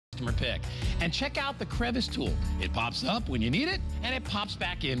customer pick. And check out the crevice tool. It pops up when you need it, and it pops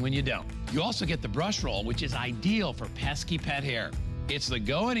back in when you don't. You also get the brush roll, which is ideal for pesky pet hair. It's the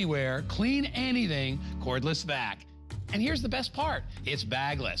go anywhere, clean anything, cordless vac. And here's the best part, it's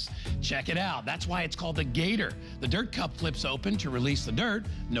bagless. Check it out, that's why it's called the Gator. The dirt cup flips open to release the dirt.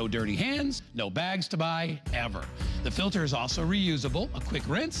 No dirty hands, no bags to buy, ever. The filter is also reusable, a quick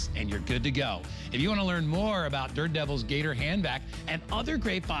rinse, and you're good to go. If you want to learn more about Dirt Devil's Gator hand vac and other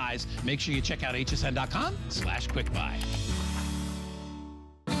great buys, make sure you check out hsn.com/quickbuy.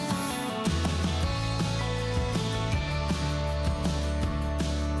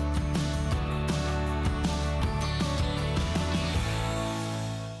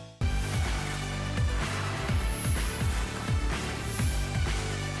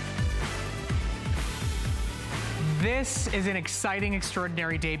 This is an exciting,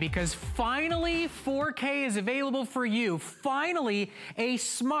 extraordinary day because finally 4K is available for you. Finally, a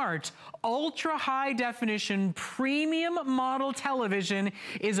smart, ultra high definition, premium model television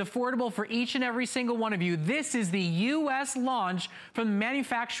is affordable for each and every single one of you. This is the US launch from the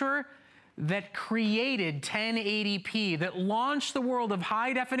manufacturer that created 1080p, that launched the world of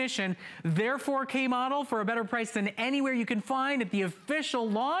high definition. Their 4K model for a better price than anywhere you can find at the official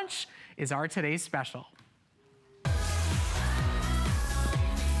launch is our today's special.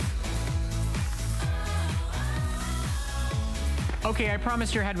 Okay, I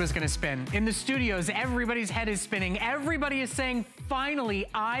promised your head was gonna spin. In the studios, everybody's head is spinning. Everybody is saying, finally,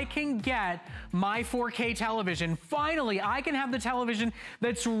 I can get my 4K television. Finally, I can have the television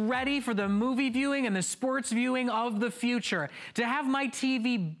that's ready for the movie viewing and the sports viewing of the future. To have my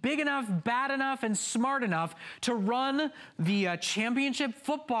TV big enough, bad enough, and smart enough to run the championship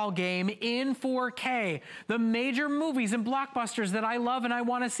football game in 4K. The major movies and blockbusters that I love and I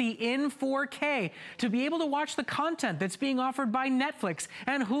wanna see in 4K. To be able to watch the content that's being offered by Netflix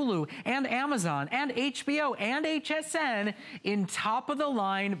and Hulu and Amazon and HBO and HSN in top of the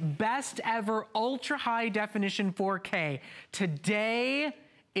line, best ever ultra high definition 4K. Today,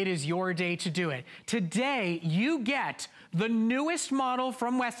 it is your day to do it. Today, you get the newest model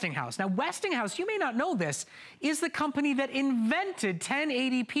from Westinghouse. Now, Westinghouse, you may not know this, is the company that invented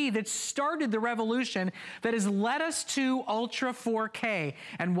 1080p, that started the revolution that has led us to Ultra 4K.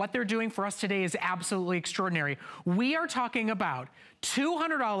 And what they're doing for us today is absolutely extraordinary. We are talking about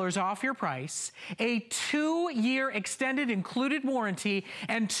 $200 off your price, a 2-year extended included warranty,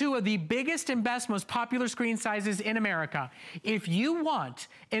 and 2 of the biggest and best, most popular screen sizes in America. If you want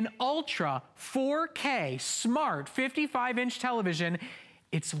an Ultra 4K smart 55-inch television,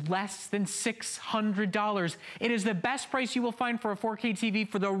 it's less than $600. It is the best price you will find for a 4K TV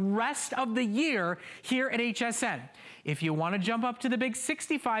for the rest of the year here at HSN. If you want to jump up to the big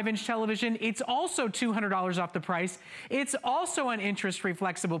 65-inch television, it's also $200 off the price. It's also on interest-free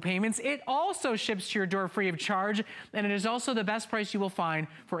flexible payments. It also ships to your door free of charge, and it is also the best price you will find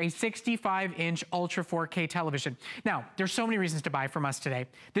for a 65-inch Ultra 4K television. Now, there's so many reasons to buy from us today.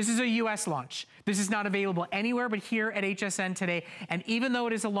 This is a US launch. This is not available anywhere but here at HSN today, and even though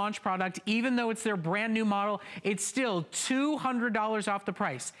it is a launch product, even though it's their brand new model, it's still $200 off the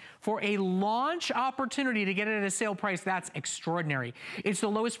price. For a launch opportunity to get it at a sale price, that's extraordinary. It's the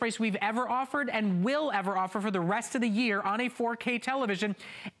lowest price we've ever offered and will ever offer for the rest of the year on a 4K television,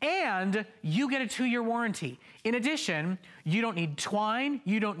 and you get a 2-year warranty. In addition, you don't need twine,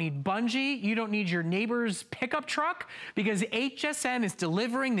 you don't need bungee, you don't need your neighbor's pickup truck, because HSN is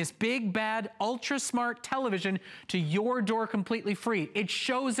delivering this big, bad, ultra smart television to your door completely free. It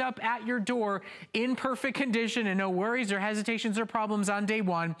shows up at your door in perfect condition and no worries or hesitations or problems on day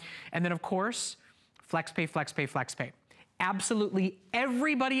one. And then of course, FlexPay, FlexPay, FlexPay. Absolutely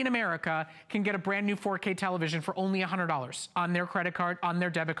everybody in America can get a brand new 4K television for only $100 on their credit card, on their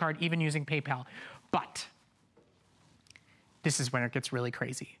debit card, even using PayPal. But this is when it gets really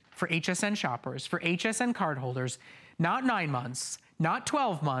crazy. For HSN shoppers, for HSN cardholders, not 9 months, not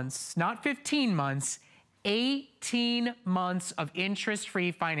 12 months, not 15 months, 18 months of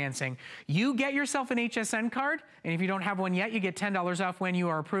interest-free financing. You get yourself an HSN card, and if you don't have one yet, you get $10 off when you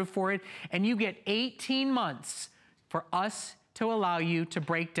are approved for it, and you get 18 months for us to allow you to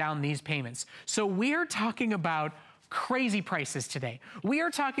break down these payments. So we're talking about crazy prices today. We are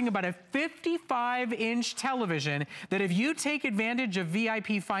talking about a 55-inch television that if you take advantage of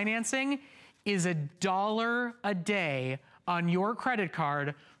VIP financing is $1 a day on your credit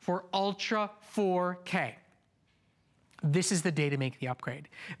card for Ultra 4K. This is the day to make the upgrade.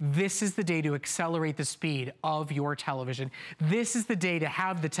 This is the day to accelerate the speed of your television. This is the day to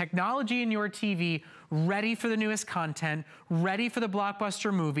have the technology in your TV ready for the newest content, ready for the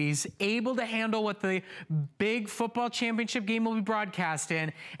blockbuster movies, able to handle what the big football championship game will be broadcast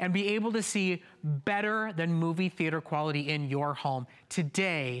in, and be able to see better than movie theater quality in your home.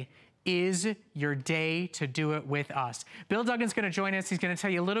 Today is your day to do it with us. Bill Duggan's going to join us. He's going to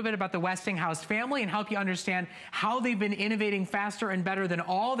tell you a little bit about the Westinghouse family and help you understand how they've been innovating faster and better than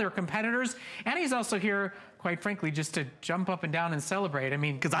all their competitors. And he's also here, quite frankly, just to jump up and down and celebrate. I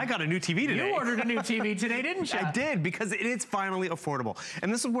mean, because I got a new TV today. You ordered a new TV today, didn't you? I did, because it is finally affordable.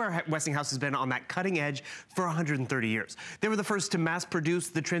 And this is where Westinghouse has been on that cutting edge for 130 years. They were the first to mass produce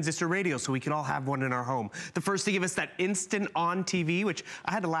the transistor radio so we could all have one in our home. The first to give us that instant on TV, which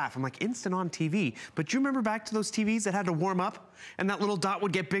I had to laugh. I'm like, instant on TV? But you remember back to those TVs that had to warm up and that little dot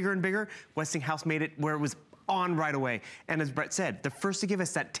would get bigger and bigger? Westinghouse made it where it was on right away. And as Brett said, the first to give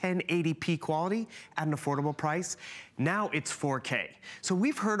us that 1080p quality at an affordable price. Now it's 4K. So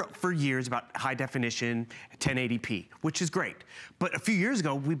we've heard for years about high definition 1080p, which is great. But a few years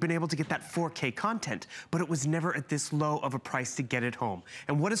ago, we've been able to get that 4K content, but it was never at this low of a price to get it home.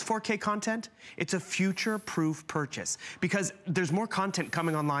 And what is 4K content? It's a future-proof purchase because there's more content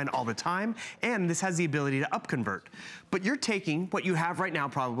coming online all the time, and this has the ability to upconvert. But you're taking what you have right now,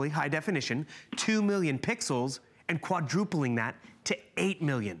 probably high definition, 2 million pixels, and quadrupling that to 8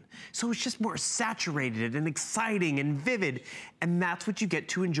 million. So it's just more saturated and exciting and vivid, and that's what you get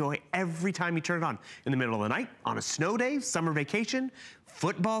to enjoy every time you turn it on. In the middle of the night, on a snow day, summer vacation,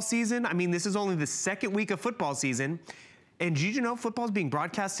 football season. I mean, this is only the second week of football season. And did you know football is being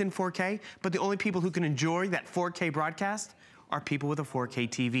broadcast in 4K, but the only people who can enjoy that 4K broadcast are people with a 4K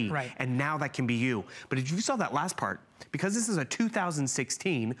TV. Right. And now that can be you. But if you saw that last part, because this is a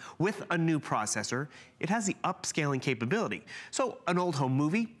 2016 with a new processor, it has the upscaling capability. So an old home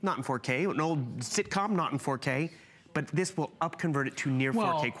movie, not in 4K, an old sitcom, not in 4K, but this will upconvert it to near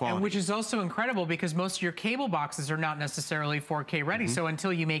 4K quality. And which is also incredible because most of your cable boxes are not necessarily 4K ready. So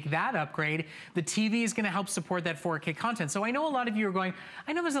until you make that upgrade, the TV is going to help support that 4K content. So I know a lot of you are going,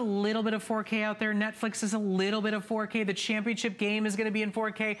 I know there's a little bit of 4K out there. Netflix is a little bit of 4K. The championship game is going to be in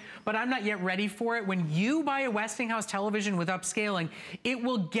 4K, but I'm not yet ready for it. When you buy a Westinghouse television with upscaling, it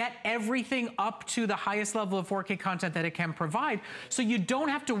will get everything up to the highest level of 4K content that it can provide. So you don't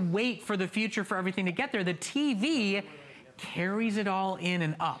have to wait for the future for everything to get there. The TV carries it all in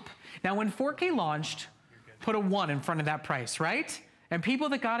and up. Now, when 4K launched, put a 1 in front of that price, right? And people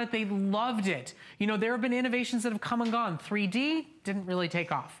that got it, they loved it. You know, there have been innovations that have come and gone. 3D didn't really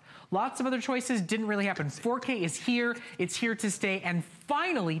take off. Lots of other choices didn't really happen. 4K is here, it's here to stay, and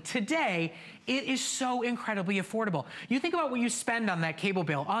finally, today, it is so incredibly affordable. You think about what you spend on that cable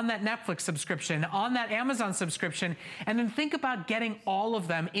bill, on that Netflix subscription, on that Amazon subscription, and then think about getting all of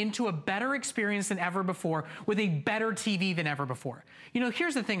them into a better experience than ever before with a better TV than ever before. You know,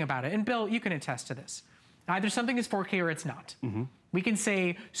 here's the thing about it, and Bill, you can attest to this. Either something is 4K or it's not. We can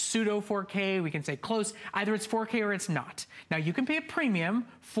say pseudo 4K, we can say close, either it's 4K or it's not. Now you can pay a premium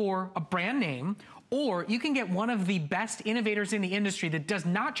for a brand name, or you can get one of the best innovators in the industry that does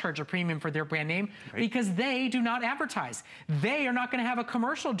not charge a premium for their brand name because they do not advertise. They are not going to have a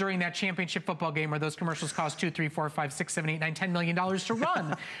commercial during that championship football game where those commercials cost $2, $3, $4, $5, $6, $7, $8, $9, $10 million to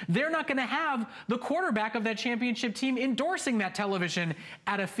run. They're not going to have the quarterback of that championship team endorsing that television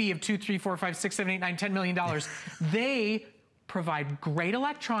at a fee of $2, $3, $4, $5, $6, $7, $8, $9, $10 million. They provide great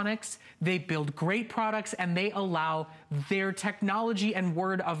electronics, they build great products, and they allow their technology and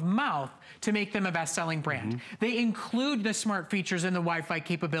word of mouth to make them a best-selling brand. They include the smart features and the Wi-Fi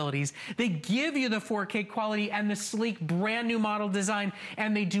capabilities. They give you the 4K quality and the sleek brand new model design,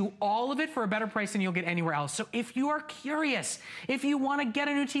 and they do all of it for a better price than you'll get anywhere else. So if you are curious, if you want to get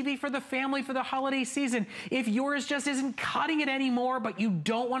a new TV for the family for the holiday season, if yours just isn't cutting it anymore, but you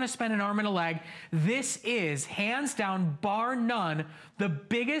don't want to spend an arm and a leg, this is hands down, bar none, the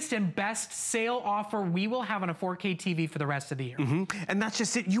biggest and best sale offer we will have on a 4K TV for the rest of the year. And that's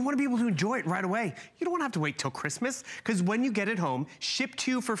just it. You want to be able to enjoy it right away. You don't want to have to wait till Christmas, because when you get it home, shipped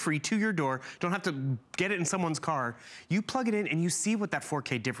to you for free to your door, don't have to get it in someone's car, you plug it in and you see what that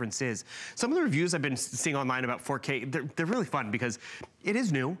 4K difference is. Some of the reviews I've been seeing online about 4K, they're really fun because it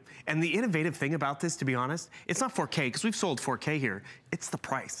is new. And the innovative thing about this, to be honest, it's not 4K, because we've sold 4K here. It's the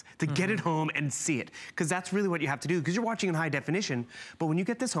price to get it home and see it, because that's really what you have to do, because you're watching in high definition. But when you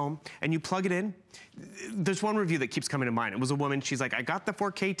get this home and you plug it in, there's one review that keeps coming to mind. It was a woman, she's like, I got the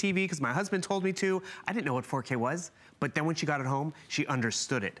 4K TV because my husband told me to. I didn't know what 4K was, but then when she got it home, she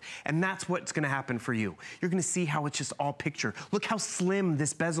understood it. And that's what's gonna happen for you. You're gonna see how it's just all picture. Look how slim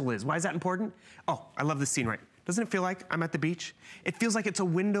this bezel is. Why is that important? Oh, I love this scene right Doesn't it feel like I'm at the beach? It feels like it's a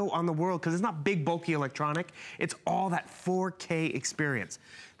window on the world because it's not big, bulky electronic. It's all that 4K experience.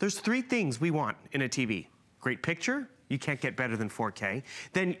 There's 3 things we want in a TV. Great picture. You can't get better than 4K.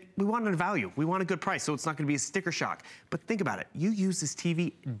 Then we want a value. We want a good price, so it's not gonna be a sticker shock. But think about it. You use this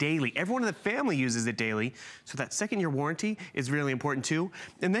TV daily. Everyone in the family uses it daily, so that second-year warranty is really important too.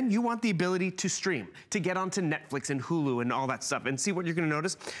 And then you want the ability to stream, to get onto Netflix and Hulu and all that stuff. And see what you're gonna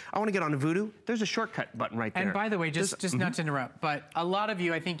notice. I wanna get on Vudu. There's a shortcut button right there. And by the way, just not to interrupt, but a lot of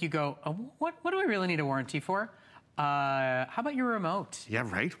you, I think you go, oh, what do I really need a warranty for? How about your remote? Yeah,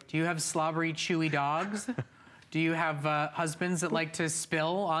 right. Do you have slobbery, chewy dogs? Do you have husbands that like to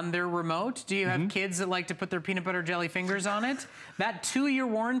spill on their remote? Do you have kids that like to put their peanut butter jelly fingers on it? That 2-year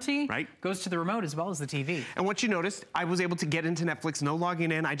warranty goes to the remote as well as the TV. And what you noticed, I was able to get into Netflix, no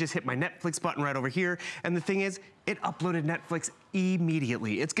logging in. I just hit my Netflix button right over here. And the thing is, it uploaded Netflix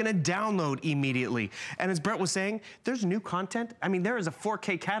immediately. It's gonna download immediately. And as Brett was saying, there's new content. I mean, there is a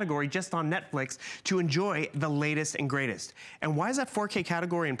 4K category just on Netflix to enjoy the latest and greatest. And why is that 4K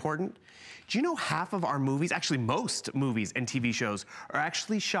category important? Do you know half of our movies, actually most movies and TV shows, are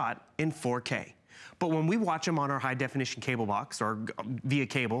actually shot in 4K? But when we watch them on our high definition cable box or via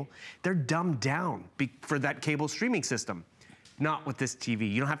cable, they're dumbed down for that cable streaming system. Not with this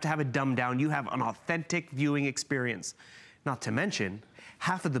TV. You don't have to have it dumbed down. You have an authentic viewing experience. Not to mention,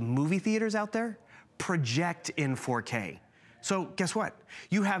 half of the movie theaters out there project in 4K. So guess what?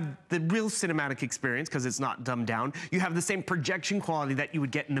 You have the real cinematic experience because it's not dumbed down. You have the same projection quality that you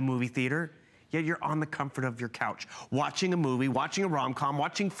would get in a movie theater, yet you're on the comfort of your couch, watching a movie, watching a rom-com,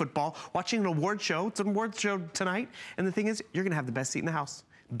 watching football, watching an award show. It's an award show tonight. And the thing is, you're gonna have the best seat in the house.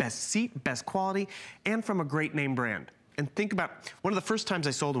 Best seat, best quality, and from a great name brand. And think about, one of the first times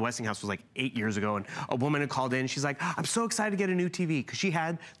I sold a Westinghouse was like 8 years ago, and a woman had called in. She's like, I'm so excited to get a new TV, because she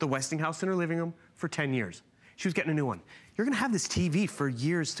had the Westinghouse in her living room for 10 years. She was getting a new one. You're gonna have this TV for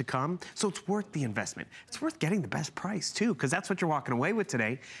years to come, so it's worth the investment. It's worth getting the best price too, because that's what you're walking away with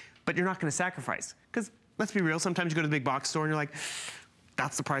today, but you're not gonna sacrifice. Because let's be real, sometimes you go to the big box store and you're like,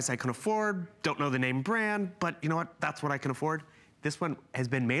 that's the price I can afford, don't know the name brand, but you know what, that's what I can afford. This one has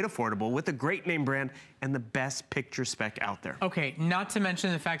been made affordable with a great name brand and the best picture spec out there. Okay, not to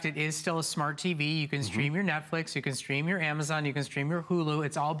mention the fact it is still a smart TV. You can stream your Netflix, you can stream your Amazon, you can stream your Hulu.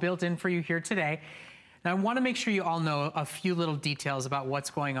 It's all built in for you here today. Now, I want to make sure you all know a few little details about what's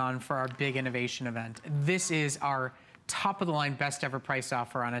going on for our big innovation event. This is our top-of-the-line, best-ever price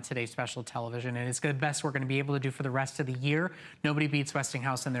offer on a Today Special television, and it's the best we're going to be able to do for the rest of the year. Nobody beats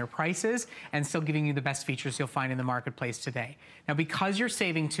Westinghouse in their prices, and still giving you the best features you'll find in the marketplace today. Now, because you're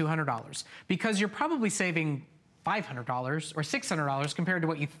saving $200, because you're probably saving $500 or $600 compared to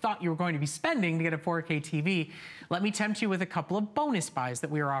what you thought you were going to be spending to get a 4K TV, let me tempt you with a couple of bonus buys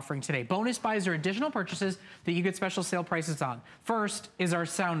that we are offering today. Bonus buys are additional purchases that you get special sale prices on. First is our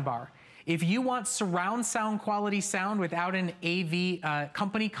sound bar. If you want surround sound quality sound without an AV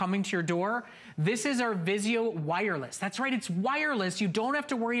company coming to your door, this is our Vizio Wireless. That's right, it's wireless. You don't have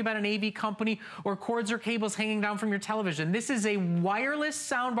to worry about an AV company or cords or cables hanging down from your television. This is a wireless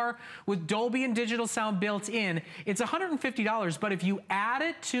soundbar with Dolby and digital sound built in. It's $150, but if you add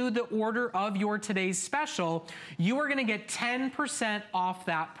it to the order of your today's special, you are gonna get 10% off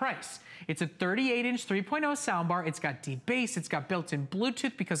that price. It's a 38-inch 3.0 soundbar. It's got deep bass. It's got built-in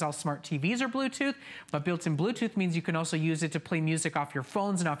Bluetooth because all smart TVs are Bluetooth. But built-in Bluetooth means you can also use it to play music off your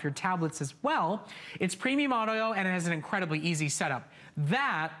phones and off your tablets as well. It's premium audio and it has an incredibly easy setup.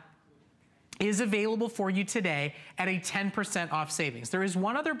 That is available for you today at a 10% off savings. There is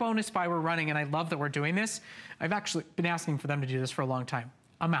one other bonus buy we're running, and I love that we're doing this. I've actually been asking for them to do this for a long time.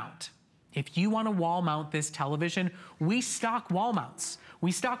 A mount. If you want to wall mount this television, we stock wall mounts.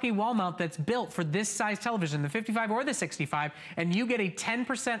 We stock a wall mount that's built for this size television, the 55 or the 65, and you get a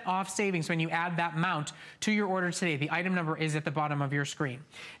 10% off savings when you add that mount to your order today. The item number is at the bottom of your screen.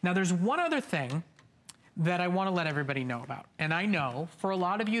 Now, there's one other thing that I want to let everybody know about. And I know for a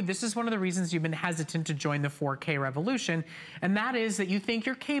lot of you, this is one of the reasons you've been hesitant to join the 4K revolution, and that is that you think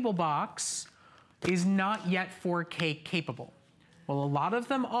your cable box is not yet 4K capable. Well, a lot of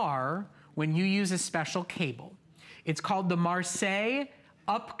them are when you use a special cable. It's called the Marseille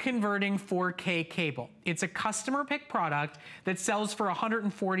Up Converting 4K cable. It's a customer pick product that sells for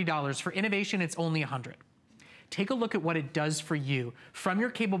 $140. For innovation, it's only $100. Take a look at what it does for you from your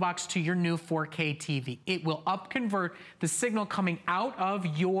cable box to your new 4K TV. It will up convert the signal coming out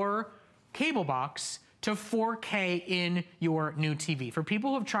of your cable box to 4K in your new TV. For people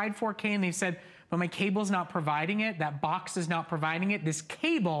who have tried 4K and they've said, but my cable's not providing it, that box is not providing it, this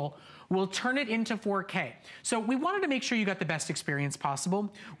cable will turn it into 4K. So we wanted to make sure you got the best experience possible.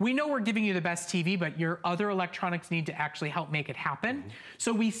 We know we're giving you the best TV, but your other electronics need to actually help make it happen.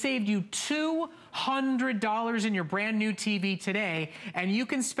 So we saved you $200 in your brand new TV today, and you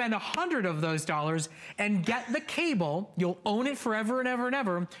can spend 100 of those dollars and get the cable. You'll own it forever and ever and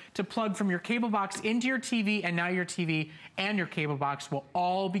ever to plug from your cable box into your TV, and now your TV and your cable box will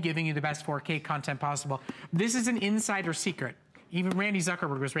all be giving you the best 4K content possible. This is an insider secret. Even Randy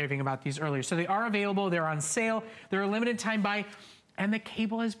Zuckerberg was raving about these earlier. So they are available, they're on sale, they're a limited time buy, and the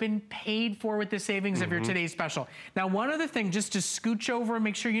cable has been paid for with the savings of your today's special. Now, one other thing, just to scooch over and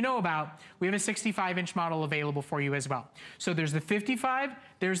make sure you know about, we have a 65-inch model available for you as well. So there's the 55,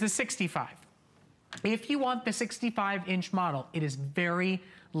 there's the 65. If you want the 65-inch model, it is very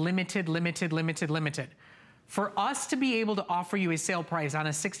limited. For us to be able to offer you a sale price on a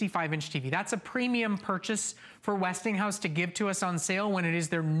 65-inch TV, that's a premium purchase for Westinghouse to give to us on sale when it is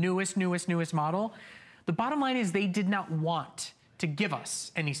their newest model. The bottom line is they did not want to give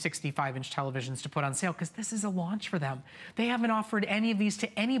us any 65-inch televisions to put on sale because this is a launch for them. They haven't offered any of these to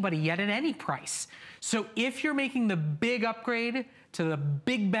anybody yet at any price. So if you're making the big upgrade to the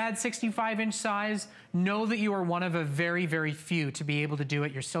big bad 65-inch size, know that you are one of a very, very few to be able to do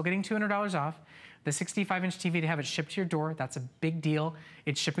it. You're still getting $200 off. The 65-inch TV, to have it shipped to your door, that's a big deal.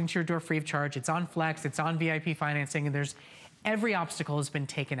 It's shipping to your door free of charge. It's on Flex, it's on VIP financing, and there's every obstacle has been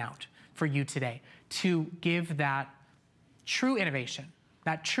taken out for you today to give that true innovation,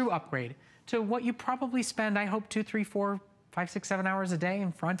 that true upgrade to what you probably spend, I hope, 2, 3, 4, 5, 6, 7 hours a day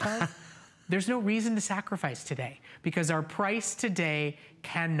in front of. There's no reason to sacrifice today because our price today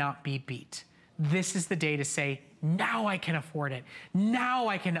cannot be beat. This is the day to say, now I can afford it. Now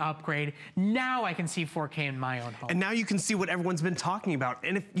I can upgrade. Now I can see 4K in my own home. And now you can see what everyone's been talking about.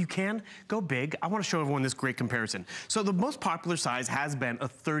 And if you can, go big. I want to show everyone this great comparison. So the most popular size has been a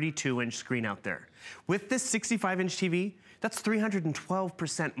 32-inch screen out there. With this 65-inch TV, that's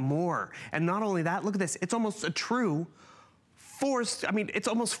 312% more. And not only that, look at this. It's almost a true it's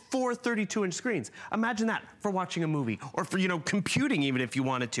almost 4 32-inch screens. Imagine that for watching a movie or for, computing even if you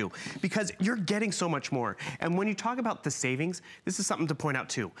wanted to, because you're getting so much more. And when you talk about the savings, this is something to point out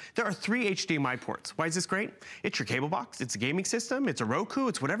too. There are 3 HDMI ports. Why is this great? It's your cable box, it's a gaming system, it's a Roku,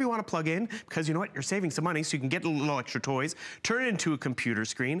 it's whatever you want to plug in, because you know what? You're saving some money so you can get a little extra toys, turn it into a computer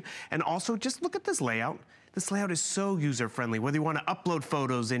screen, and also just look at this layout. This layout is so user-friendly. Whether you want to upload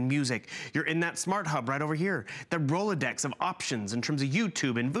photos and music, you're in that smart hub right over here. The Rolodex of options in terms of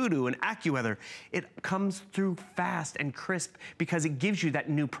YouTube and Vudu and AccuWeather. It comes through fast and crisp because it gives you that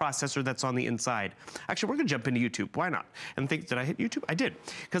new processor that's on the inside. Actually, we're going to jump into YouTube. Why not? And think, did I hit YouTube? I did.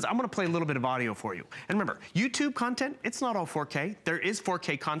 Because I'm going to play a little bit of audio for you. And remember, YouTube content, it's not all 4K. There is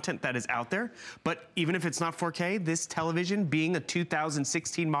 4K content that is out there. But even if it's not 4K, this television, being a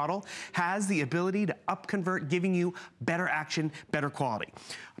 2016 model, has the ability to upconvert, giving you better action, better quality.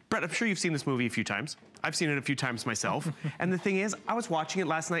 Brett, I'm sure you've seen this movie a few times. I've seen it a few times myself. And the thing is, I was watching it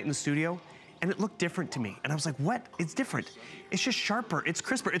last night in the studio, and it looked different to me. And I was like, what? It's different. It's just sharper. It's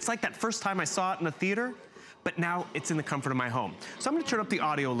crisper. It's like that first time I saw it in the theater, but now it's in the comfort of my home. So I'm going to turn up the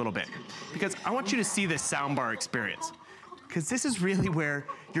audio a little bit, because I want you to see this soundbar experience. Because this is really where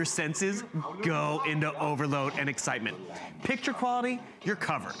your senses go into overload and excitement. Picture quality, you're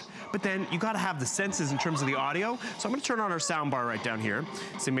covered. But then you gotta have the senses in terms of the audio. So I'm gonna turn on our sound bar right down here.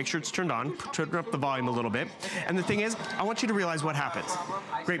 So make sure it's turned on, turn up the volume a little bit. And the thing is, I want you to realize what happens.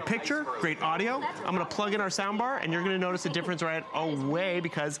 Great picture, great audio. I'm gonna plug in our sound bar and you're gonna notice a difference right away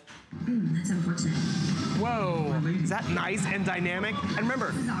because That's unfortunate. Whoa. Is that nice and dynamic? And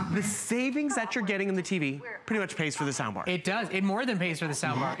remember, the savings that you're getting in the TV pretty much pays for the soundbar. It does. It more than pays for the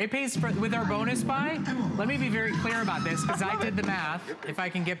soundbar. It pays for, with our bonus buy. Let me be very clear about this because I did the math. If I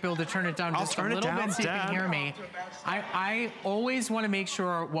can get Bill to turn it down just a little bit so you can hear me. I always want to make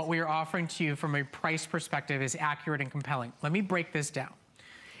sure what we are offering to you from a price perspective is accurate and compelling. Let me break this down.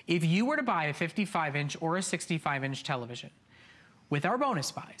 If you were to buy a 55-inch or a 65-inch television, with our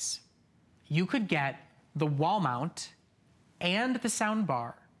bonus buys, you could get the wall mount and the sound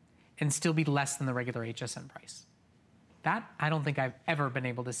bar and still be less than the regular HSN price. That, I don't think I've ever been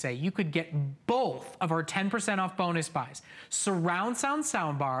able to say. You could get both of our 10% off bonus buys. Surround sound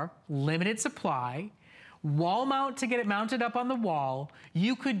soundbar, limited supply, wall mount to get it mounted up on the wall.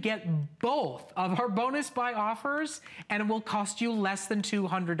 You could get both of our bonus buy offers and it will cost you less than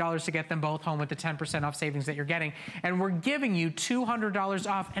 $200 to get them both home with the 10% off savings that you're getting. And we're giving you $200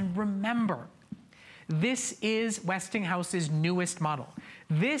 off. And remember, this is Westinghouse's newest model.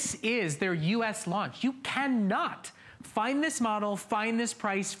 This is their US launch. You cannot Find this model, find this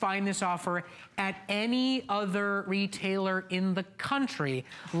price, find this offer at any other retailer in the country,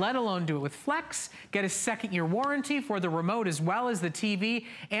 let alone do it with Flex, get a second-year warranty for the remote as well as the TV,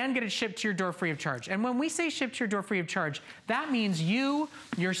 and get it shipped to your door free of charge. And when we say shipped to your door free of charge, that means you,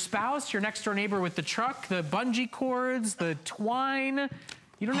 your spouse, your next door neighbor with the truck, the bungee cords, the twine,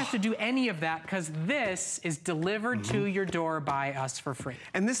 you don't have to do any of that because this is delivered to your door by us for free.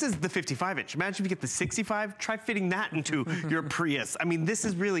 And this is the 55-inch. Imagine if you get the 65, try fitting that into your Prius. I mean, this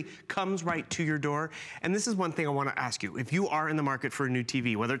is really comes right to your door. And this is one thing I want to ask you. If you are in the market for a new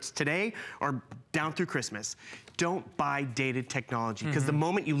TV, whether it's today or down through Christmas, don't buy dated technology because the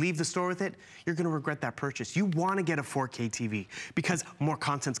moment you leave the store with it, you're going to regret that purchase. You want to get a 4K TV because more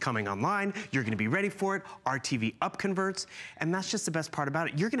content's coming online. You're going to be ready for it. Our TV up converts. And that's just the best part about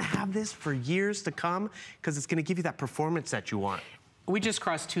it. You're going to have this for years to come because it's going to give you that performance that you want. We just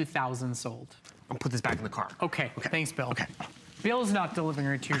crossed 2,000 sold. I'll put this back in the car. Okay. Thanks, Bill. Okay. Bill's not delivering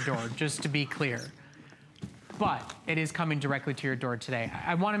it to your door, just to be clear. But it is coming directly to your door today.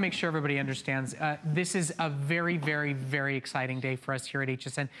 I want to make sure everybody understands this is a very, very, very exciting day for us here at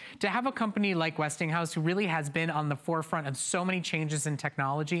HSN. To have a company like Westinghouse, who really has been on the forefront of so many changes in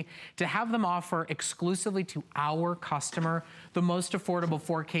technology, to have them offer exclusively to our customer the most affordable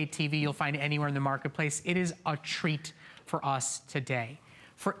 4K TV you'll find anywhere in the marketplace, it is a treat for us today.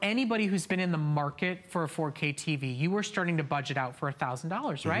 For anybody who's been in the market for a 4K TV, you were starting to budget out for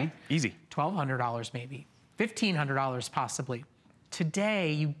 $1,000, right? Easy. $1,200 maybe. $1,500 possibly.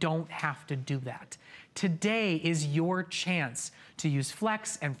 Today, you don't have to do that. Today is your chance to use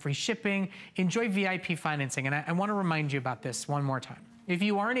Flex and free shipping, enjoy VIP financing. And I want to remind you about this one more time. If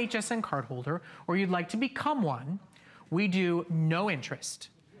you are an HSN cardholder or you'd like to become one, we do no interest,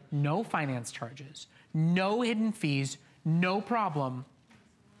 no finance charges, no hidden fees, no problem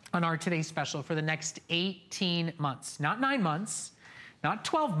on our Today Special for the next 18 months. Not 9 months, not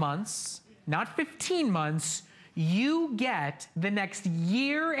 12 months, not 15 months, you get the next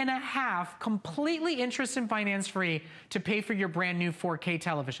year and a half completely interest and finance free to pay for your brand new 4K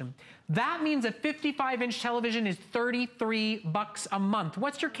television. That means a 55-inch television is $33 a month.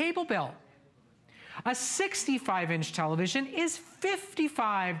 What's your cable bill? A 65-inch television is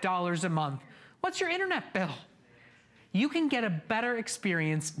 $55 a month. What's your internet bill? You can get a better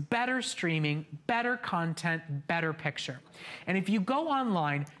experience, better streaming, better content, better picture. And if you go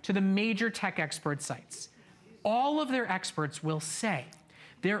online to the major tech expert sites, all of their experts will say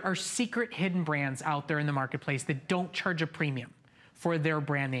there are secret hidden brands out there in the marketplace that don't charge a premium for their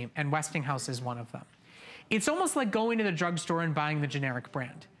brand name, and Westinghouse is one of them. It's almost like going to the drugstore and buying the generic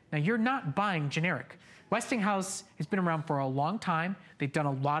brand. Now, you're not buying generic. Westinghouse has been around for a long time. They've done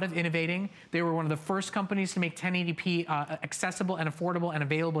a lot of innovating. They were one of the first companies to make 1080p accessible and affordable and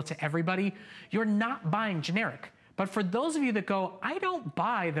available to everybody. You're not buying generic. But for those of you that go, I don't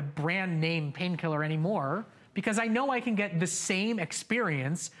buy the brand name painkiller anymore because I know I can get the same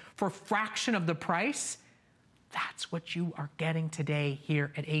experience for a fraction of the price, that's what you are getting today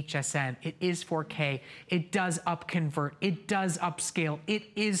here at HSN. It is 4K, it does upconvert, it does upscale, it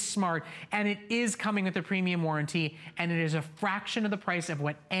is smart, and it is coming with a premium warranty, and it is a fraction of the price of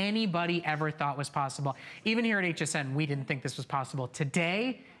what anybody ever thought was possible. Even here at HSN, we didn't think this was possible.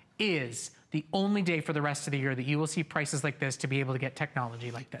 Today is the only day for the rest of the year that you will see prices like this to be able to get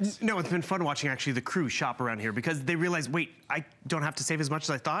technology like this. No, it's been fun watching actually the crew shop around here because they realize, wait, I don't have to save as much as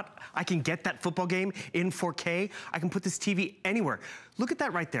I thought. I can get that football game in 4K. I can put this TV anywhere. Look at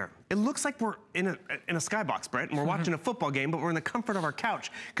that right there. It looks like we're in a skybox, Brett, and we're watching a football game, but we're in the comfort of our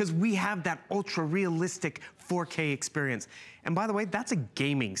couch because we have that ultra realistic 4K experience. And by the way, that's a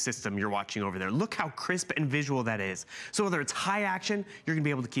gaming system you're watching over there. Look how crisp and visual that is. So whether it's high action, you're gonna be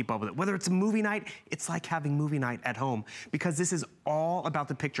able to keep up with it. Whether it's a movie night, it's like having movie night at home because this is all about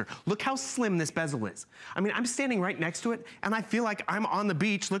the picture. Look how slim this bezel is. I mean, I'm standing right next to it and I feel like I'm on the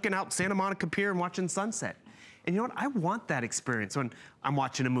beach looking out Santa Monica Pier and watching sunset. And you know what? I want that experience when I'm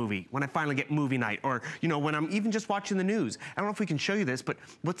watching a movie, when I finally get movie night, or you know, when I'm even just watching the news. I don't know if we can show you this, but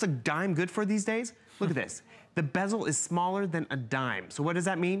what's a dime good for these days? Look at this. The bezel is smaller than a dime. So what does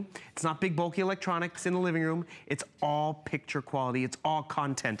that mean? It's not big bulky electronics in the living room. It's all picture quality. It's all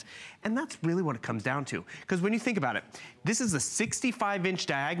content. And that's really what it comes down to. Because when you think about it, this is a 65-inch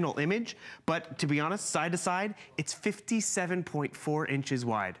diagonal image, but to be honest, side to side, it's 57.4 inches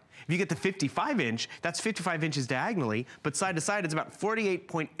wide. If you get the 55-inch, that's 55 inches diagonally, but side to side, it's about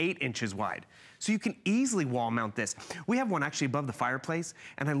 48.8 inches wide. So you can easily wall mount this. We have one actually above the fireplace,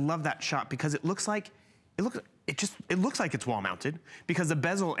 and I love that shot because it looks like it looks like it's wall mounted because the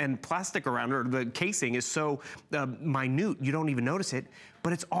bezel and plastic around it, or the casing is so minute you don't even notice it,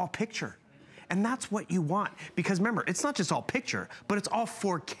 but it's all picture. And that's what you want. Because remember, it's not just all picture, but it's all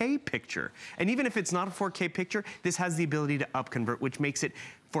 4K picture. And even if it's not a 4K picture, this has the ability to upconvert, which makes it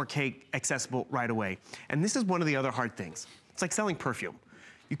 4K accessible right away. And this is one of the other hard things. It's like selling perfume.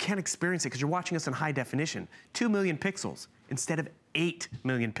 You can't experience it because you're watching us in high definition. 2 million pixels instead of 8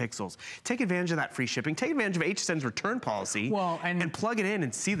 million pixels. Take advantage of that free shipping. Take advantage of HSN's return policy and plug it in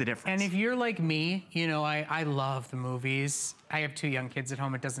and see the difference. And if you're like me, you know, I love the movies. I have 2 young kids at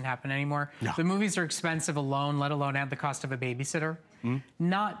home. It doesn't happen anymore. No. The movies are expensive alone, let alone add the cost of a babysitter.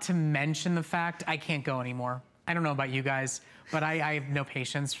 Not to mention the fact I can't go anymore. I don't know about you guys, but I have no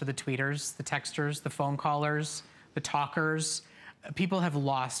patience for the tweeters, the texters, the phone callers, the talkers. People have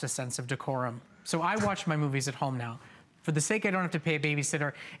lost a sense of decorum. So I watch my movies at home now. For the sake I don't have to pay a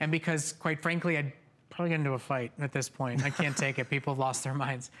babysitter, and because, quite frankly, I'd probably get into a fight at this point. I can't take it. People have lost their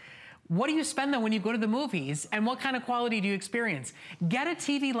minds. What do you spend, though, when you go to the movies, and what kind of quality do you experience? Get a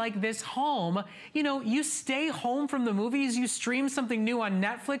TV like this home. You know, you stay home from the movies, you stream something new on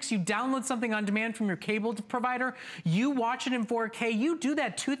Netflix, you download something on demand from your cable provider, you watch it in 4K, you do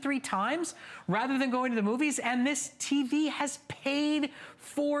that 2-3 times rather than going to the movies, and this TV has paid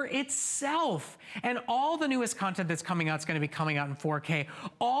for itself. And all the newest content that's coming out is going to be coming out in 4K.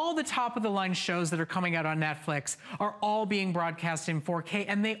 All the top-of-the-line shows that are coming out on Netflix are all being broadcast in 4K,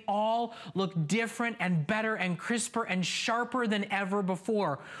 and they all look different and better and crisper and sharper than ever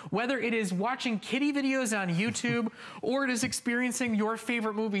before. Whether it is watching kiddie videos on YouTube or it is experiencing your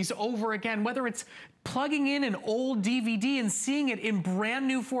favorite movies over again, whether it's plugging in an old DVD and seeing it in brand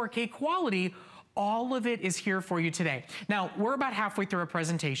new 4K quality, all of it is here for you today. Now, we're about halfway through our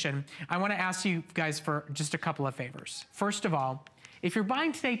presentation. I want to ask you guys for just a couple of favors. First of all, if you're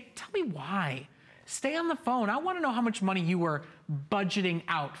buying today, tell me why. Stay on the phone. I want to know how much money you were budgeting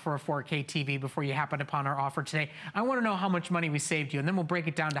out for a 4K TV before you happened upon our offer today. I want to know how much money we saved you, and then we'll break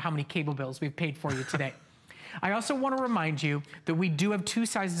it down to how many cable bills we've paid for you today. I also want to remind you that we do have 2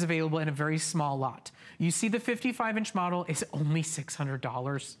 sizes available in a very small lot. You see the 55-inch model is only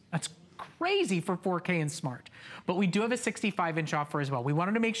 $600. That's crazy for 4K and smart. But we do have a 65-inch offer as well. We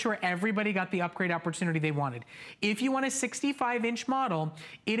wanted to make sure everybody got the upgrade opportunity they wanted. If you want a 65-inch model,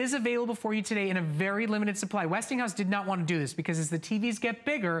 it is available for you today in a very limited supply. Westinghouse did not want to do this because as the TVs get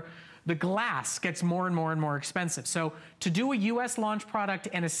bigger, the glass gets more and more and more expensive. So to do a US launch product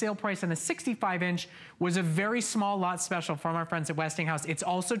and a sale price on a 65-inch was a very small lot special from our friends at Westinghouse. It's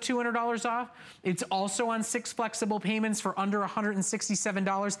also $200 off. It's also on 6 flexible payments for under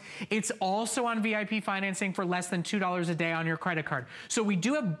 $167. It's also on VIP financing for less than $2 a day on your credit card. So we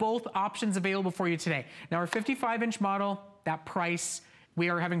do have both options available for you today. Now our 55-inch model, that price, we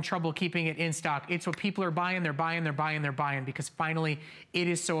are having trouble keeping it in stock. It's what people are buying, they're buying, they're buying, they're buying, because finally it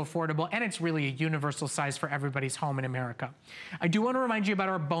is so affordable, and it's really a universal size for everybody's home in America. I do want to remind you about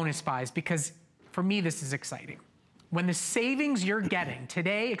our bonus buys, because for me this is exciting. When the savings you're getting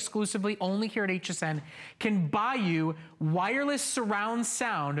today, exclusively only here at HSN, can buy you wireless surround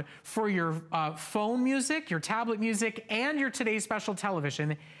sound for your phone music, your tablet music, and your today's special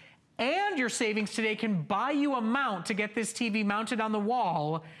television, and your savings today can buy you a mount to get this TV mounted on the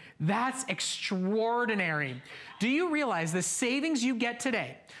wall, that's extraordinary. Do you realize the savings you get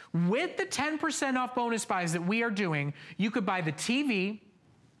today, with the 10% off bonus buys that we are doing, you could buy the TV,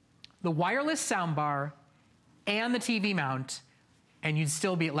 the wireless soundbar, and the TV mount, and you'd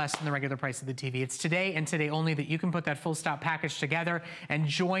still be at less than the regular price of the TV. It's today and today only that you can put that full stop package together and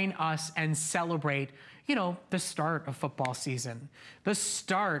join us and celebrate, you know, the start of football season, the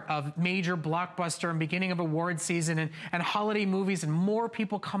start of major blockbuster and beginning of award season and holiday movies and more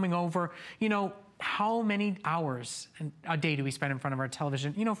people coming over. You know, how many hours a day do we spend in front of our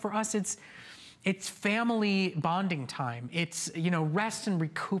television? You know, for us, it's family bonding time. It's, you know, rest and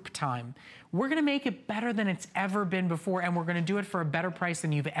recoup time. We're gonna make it better than it's ever been before, and we're gonna do it for a better price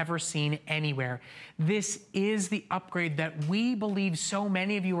than you've ever seen anywhere. This is the upgrade that we believe so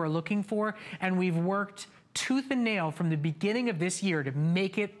many of you are looking for, and we've worked tooth and nail from the beginning of this year to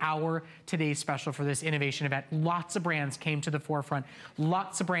make it our today's special for this innovation event. Lots of brands came to the forefront.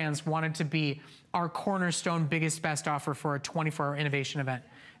 Lots of brands wanted to be our cornerstone biggest best offer for a 24-hour innovation event.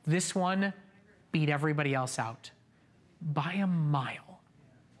 This one beat everybody else out by a mile.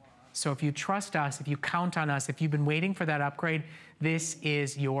 So if you trust us, if you count on us, if you've been waiting for that upgrade, this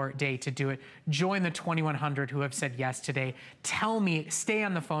is your day to do it. Join the 2,100 who have said yes today. Tell me, stay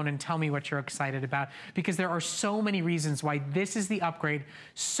on the phone and tell me what you're excited about, because there are so many reasons why this is the upgrade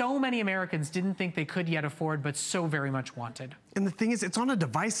so many Americans didn't think they could yet afford, but so very much wanted. And the thing is, it's on a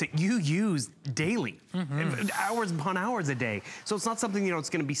device that you use daily, hours upon hours a day. So it's not something, you know, it's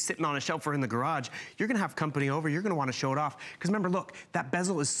gonna be sitting on a shelf or in the garage. You're gonna have company over, you're gonna wanna show it off. Because remember, look, that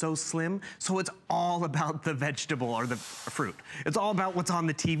bezel is so slim, so it's all about the vegetable or the fruit. It's all about what's on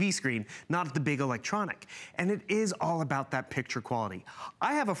the TV screen, not the big electronic. And it is all about that picture quality.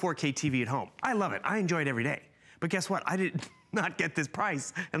 I have a 4K TV at home. I love it, I enjoy it every day. But guess what? I did not get this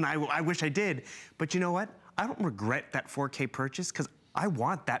price, and I wish I did. But you know what? I don't regret that 4K purchase, because I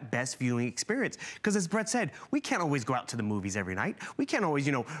want that best viewing experience. Because as Brett said, we can't always go out to the movies every night. We can't always,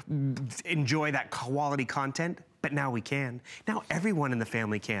 you know, enjoy that quality content, but now we can. Now everyone in the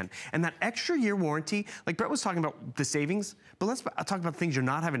family can. And that extra year warranty, like Brett was talking about the savings, but let's talk about the things you're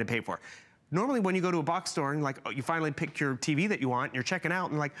not having to pay for. Normally when you go to a box store and like, oh, you finally pick your TV that you want, and you're checking out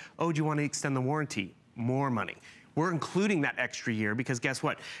and like, oh, do you want to extend the warranty? More money. We're including that extra year because guess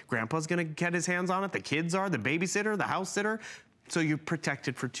what? Grandpa's gonna get his hands on it, the kids are, the babysitter, the house sitter. So you're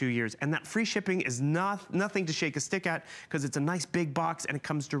protected for 2 years. And that free shipping is nothing to shake a stick at, because it's a nice big box and it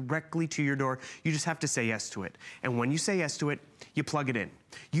comes directly to your door. You just have to say yes to it. And when you say yes to it, you plug it in.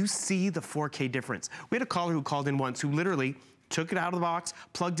 You see the 4K difference. We had a caller who called in once who literally took it out of the box,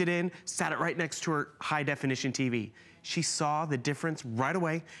 plugged it in, sat it right next to her high definition TV. She saw the difference right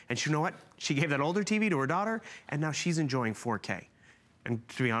away, and you know what? She gave that older TV to her daughter, and now she's enjoying 4K. And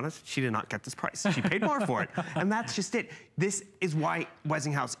to be honest, she did not get this price. She paid more for it. And that's just it. This is why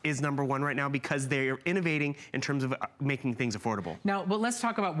Westinghouse is #1 right now, because they're innovating in terms of making things affordable. Now, but let's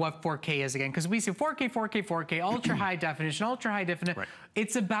talk about what 4K is again, because we see 4K, 4K, 4K, ultra high definition, ultra high definition. Right.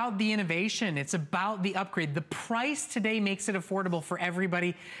 It's about the innovation. It's about the upgrade. The price today makes it affordable for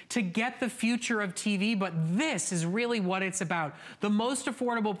everybody to get the future of TV, but this is really what it's about. The most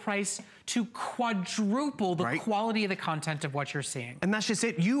affordable price to quadruple the quality of the content of what you're seeing. And that's just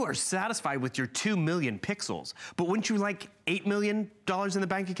it. You are satisfied with your 2 million pixels, but wouldn't you like $8 million in the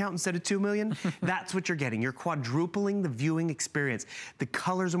bank account instead of 2 million? That's what you're getting. You're quadrupling the viewing experience. The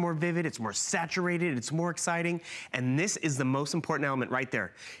colors are more vivid, it's more saturated, it's more exciting, and this is the most important element right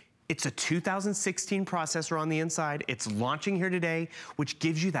there. It's a 2016 processor on the inside. It's launching here today, which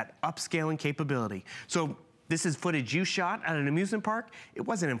gives you that upscaling capability. So this is footage you shot at an amusement park. It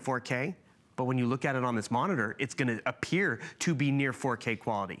wasn't in 4K. But when you look at it on this monitor, it's gonna appear to be near 4K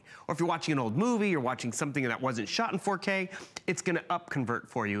quality. Or if you're watching an old movie, you're watching something that wasn't shot in 4K, it's gonna up convert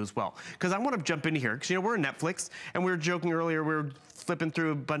for you as well. Because I wanna jump into here, because you know, we're in Netflix, and we were joking earlier, we were flipping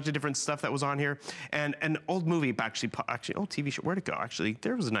through a bunch of different stuff that was on here, and an old movie, actually old TV show, where'd it go? Actually,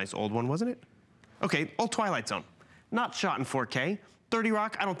 there was a nice old one, wasn't it? Okay, old Twilight Zone. Not shot in 4K. 30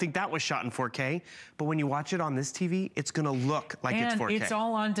 Rock, I don't think that was shot in 4K, but when you watch it on this TV, it's gonna look like it's 4K. And it's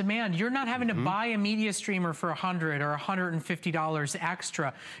all on demand. You're not having to buy a media streamer for $100 or $150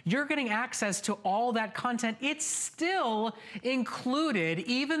 extra. You're getting access to all that content. It's still included,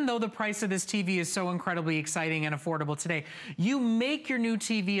 even though the price of this TV is so incredibly exciting and affordable today. You make your new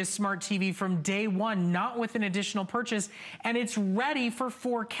TV a smart TV from day one, not with an additional purchase, and it's ready for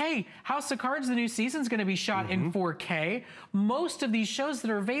 4K. House of Cards, the new season's gonna be shot in 4K. Most of these shows that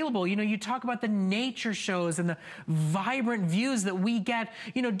are available, you know, you talk about the nature shows and the vibrant views that we get.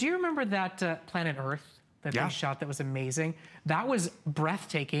 You know, do you remember that Planet Earth that they shot that was amazing? That was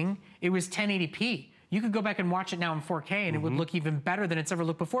breathtaking. It was 1080p. You could go back and watch it now in 4K and it would look even better than it's ever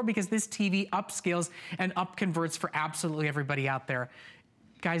looked before, because this TV upscales and upconverts for absolutely everybody out there.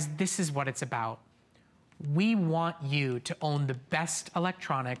 Guys, this is what it's about. We want you to own the best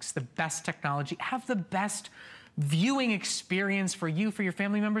electronics, the best technology, have the best viewing experience for you, for your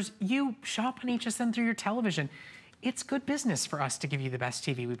family members. You shop on HSN through your television. It's good business for us to give you the best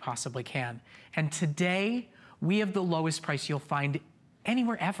TV we possibly can. And today, we have the lowest price you'll find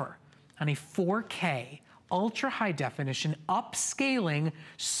anywhere ever on a 4K, ultra high definition, upscaling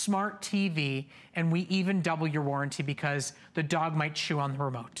smart TV, and we even double your warranty because the dog might chew on the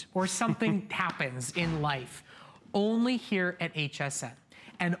remote or something happens in life. Only here at HSN,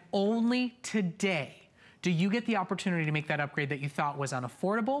 and only today do you get the opportunity to make that upgrade that you thought was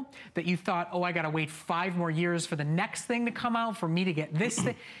unaffordable, that you thought, oh, I gotta wait 5 more years for the next thing to come out for me to get this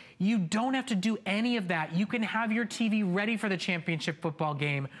thing. You don't have to do any of that. You can have your TV ready for the championship football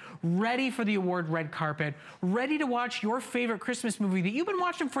game, ready for the award red carpet, ready to watch your favorite Christmas movie that you've been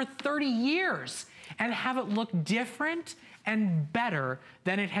watching for 30 years and have it look different and better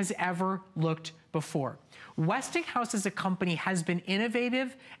than it has ever looked before. Westinghouse as a company has been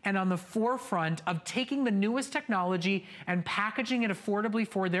innovative and on the forefront of taking the newest technology and packaging it affordably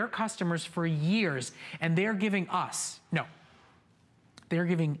for their customers for years. And they're giving us, no, they're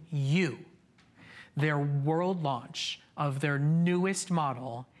giving you their world launch of their newest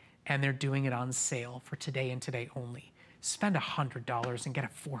model, and they're doing it on sale for today and today only. Spend $100 and get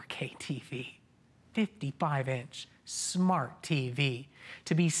a 4K TV, 55-inch smart TV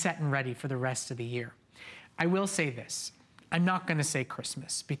to be set and ready for the rest of the year. I will say this, I'm not gonna say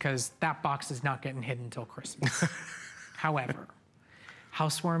Christmas because that box is not getting hidden until Christmas. However,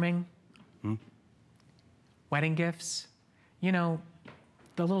 housewarming, wedding gifts, you know,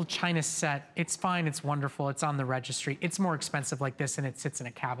 the little China set, it's fine, it's wonderful, it's on the registry. It's more expensive like this and it sits in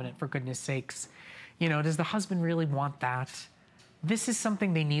a cabinet, for goodness sakes. You know, does the husband really want that? This is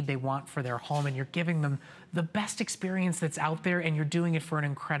something they need, they want for their home, and you're giving them the best experience that's out there, and you're doing it for an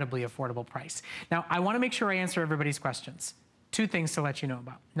incredibly affordable price. Now, I wanna make sure I answer everybody's questions. Two things to let you know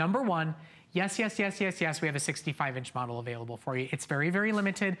about. Number one, yes, we have a 65-inch model available for you. It's very, very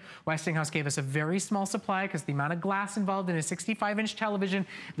limited. Westinghouse gave us a very small supply because the amount of glass involved in a 65-inch television,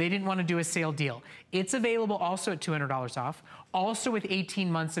 they didn't want to do a sale deal. It's available also at $200 off, also with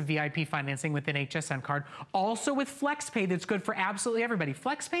 18 months of VIP financing with an HSN card, also with FlexPay that's good for absolutely everybody.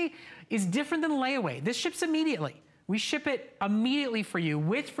 FlexPay is different than layaway. This ships immediately. We ship it immediately for you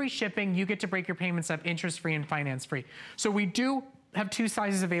with free shipping. You get to break your payments up interest-free and finance-free. So we do have two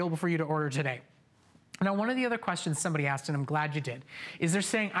sizes available for you to order today. Now, one of the other questions somebody asked, and I'm glad you did, is they're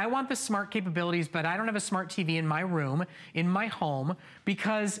saying, I want the smart capabilities, but I don't have a smart TV in my room, in my home,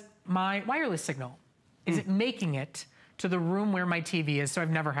 because my wireless signal isn't making it to the room where my TV is, so I've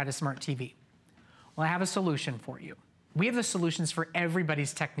never had a smart TV. Well, I have a solution for you. We have the solutions for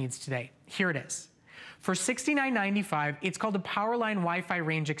everybody's tech needs today. Here it is. For $69.95, it's called a Powerline Wi-Fi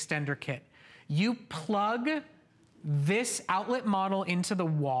Range Extender Kit. You plug this outlet model into the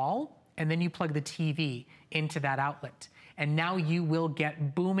wall, and then you plug the TV into that outlet. And now you will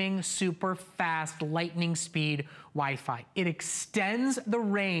get booming, super fast, lightning speed Wi-Fi. It extends the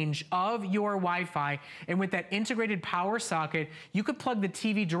range of your Wi-Fi, and with that integrated power socket, you could plug the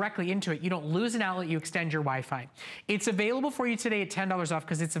TV directly into it. You don't lose an outlet, you extend your Wi-Fi. It's available for you today at $10 off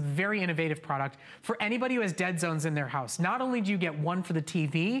because it's a very innovative product for anybody who has dead zones in their house. Not only do you get one for the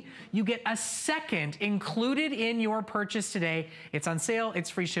TV, you get a second included in your purchase today. It's on sale, it's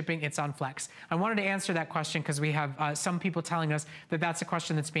free shipping, it's on Flex. I wanted to answer that question because we have some people telling us that that's a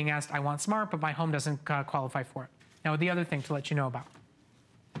question that's being asked. I want smart, but my home doesn't qualify for it. Now, the other thing to let you know about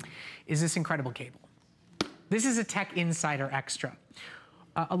is this incredible cable. This is a Tech Insider Extra.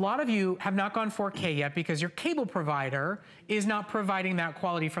 A lot of you have not gone 4K yet because your cable provider is not providing that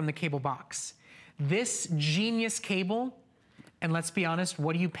quality from the cable box. This genius cable, and let's be honest,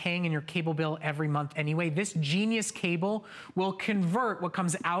 what are you paying in your cable bill every month anyway? This genius cable will convert what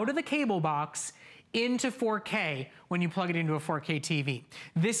comes out of the cable box into 4K when you plug it into a 4K TV.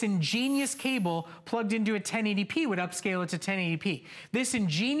 This ingenious cable plugged into a 1080p would upscale it to 1080p. This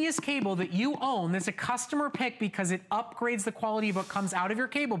ingenious cable that you own, that's a customer pick because it upgrades the quality of what comes out of your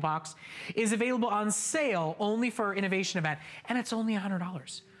cable box, is available on sale only for our innovation event, and it's only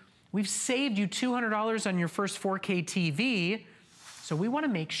 $100. We've saved you $200 on your first 4K TV, so we want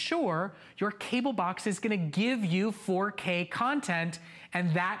to make sure your cable box is going to give you 4K content,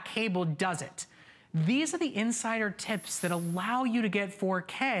 and that cable does it. These are the insider tips that allow you to get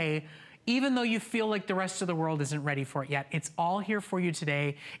 4K even though you feel like the rest of the world isn't ready for it yet. It's all here for you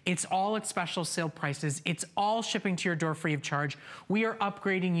today. It's all at special sale prices. It's all shipping to your door free of charge. We are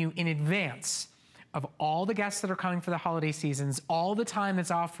upgrading you in advance of all the guests that are coming for the holiday seasons, all the time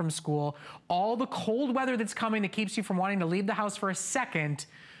that's off from school, all the cold weather that's coming that keeps you from wanting to leave the house for a second,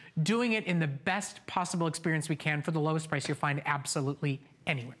 doing it in the best possible experience we can for the lowest price you'll find absolutely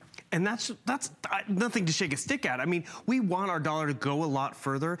anywhere. And that's nothing to shake a stick at. I mean, we want our dollar to go a lot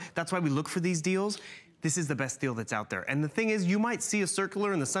further. That's why we look for these deals. This is the best deal that's out there. And the thing is, you might see a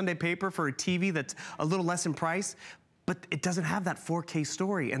circular in the Sunday paper for a TV that's a little less in price, but it doesn't have that 4K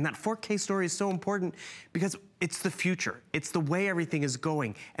story. And that 4K story is so important because it's the future. It's the way everything is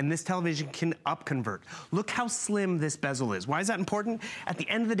going. And this television can upconvert. Look how slim this bezel is. Why is that important? At the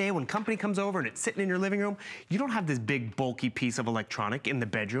end of the day, when company comes over and it's sitting in your living room, you don't have this big bulky piece of electronic in the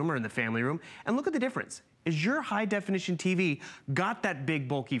bedroom or in the family room. And look at the difference. Is your high definition TV got that big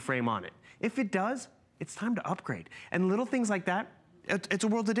bulky frame on it? If it does, it's time to upgrade. And little things like that, it's a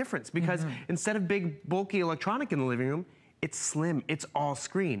world of difference because instead of big, bulky electronic in the living room, it's slim, it's all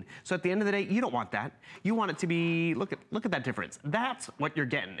screen. So at the end of the day, you don't want that. You want it to be, look at that difference. That's what you're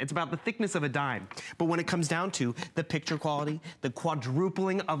getting. It's about the thickness of a dime. But when it comes down to the picture quality, the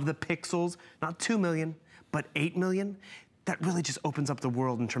quadrupling of the pixels, not 2 million, but 8 million, that really just opens up the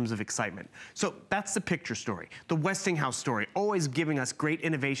world in terms of excitement. So that's the picture story. The Westinghouse story, always giving us great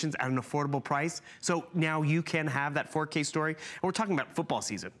innovations at an affordable price. So now you can have that 4K story. And we're talking about football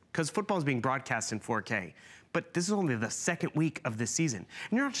season, because football is being broadcast in 4K. But this is only the second week of this season.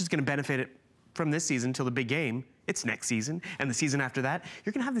 And you're not just gonna benefit it from this season till the big game. It's next season and the season after that.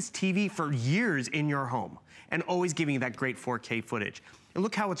 You're gonna have this TV for years in your home and always giving you that great 4K footage. And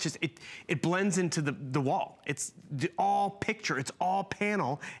look how it's just, it blends into the wall. It's all picture, it's all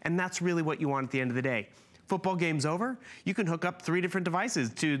panel, and that's really what you want at the end of the day. Football game's over, you can hook up 3 different devices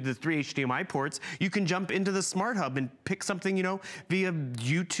to the 3 HDMI ports. You can jump into the Smart Hub and pick something, you know, via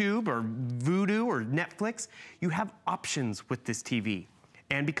YouTube or Vudu or Netflix. You have options with this TV.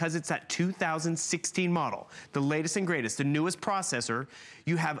 And because it's that 2016 model, the latest and greatest, the newest processor,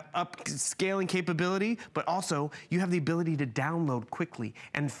 you have upscaling capability, but also you have the ability to download quickly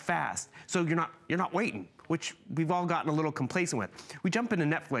and fast. So you're not waiting, which we've all gotten a little complacent with. We jump into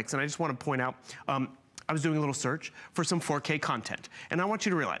Netflix, and I just want to point out, I was doing a little search for some 4K content. And I want you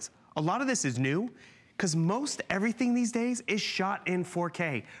to realize, a lot of this is new, because most everything these days is shot in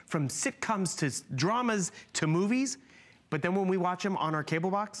 4K, from sitcoms to dramas to movies. But then when we watch them on our cable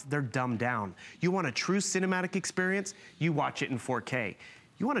box, they're dumbed down. You want a true cinematic experience, you watch it in 4K.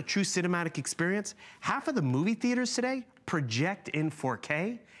 You want a true cinematic experience? Half of the movie theaters today project in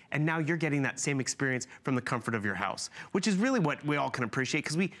 4K, and now you're getting that same experience from the comfort of your house, which is really what we all can appreciate,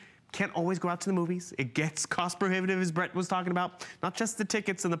 because we can't always go out to the movies. It gets cost prohibitive, as Brett was talking about. Not just the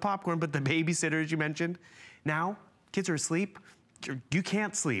tickets and the popcorn, but the babysitter, as you mentioned. Now, kids are asleep. You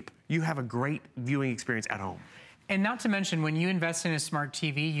can't sleep. You have a great viewing experience at home. And not to mention, when you invest in a smart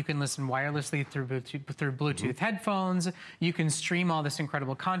TV, you can listen wirelessly through Bluetooth headphones. You can stream all this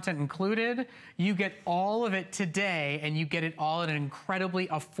incredible content included. You get all of it today, and you get it all at an incredibly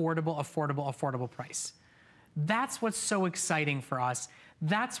affordable price. That's what's so exciting for us.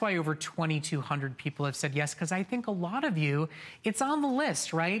 That's why over 2,200 people have said yes, because I think a lot of you, it's on the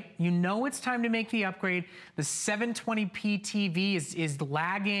list, right? You know it's time to make the upgrade. The 720p TV is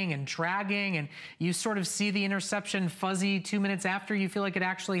lagging and dragging, and you sort of see the interception fuzzy 2 minutes after you feel like it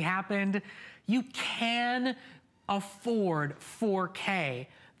actually happened. You can afford 4K.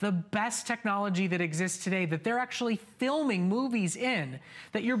 The best technology that exists today, that they're actually filming movies in,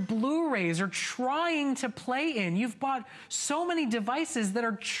 that your Blu-rays are trying to play in. You've bought so many devices that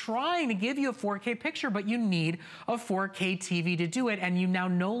are trying to give you a 4K picture, but you need a 4K TV to do it, and you now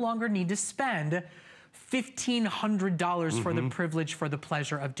no longer need to spend $1,500 for the privilege, for the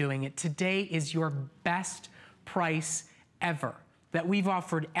pleasure of doing it. Today is your best price ever that we've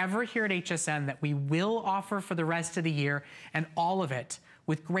offered ever here at HSN, that we will offer for the rest of the year, and all of it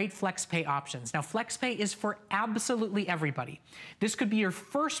with great FlexPay options. Now, FlexPay is for absolutely everybody. This could be your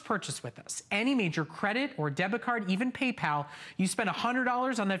first purchase with us. Any major credit or debit card, even PayPal, you spend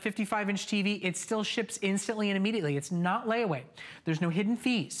 $100 on that 55-inch TV, it still ships instantly and immediately. It's not layaway. There's no hidden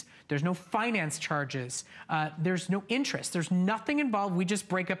fees. There's no finance charges. There's no interest. There's nothing involved. We just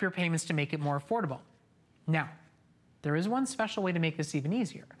break up your payments to make it more affordable. Now, there is one special way to make this even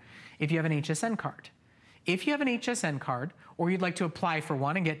easier. If you have an HSN card. If you have an HSN card, or you'd like to apply for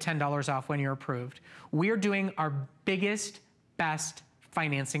one and get $10 off when you're approved, we're doing our biggest, best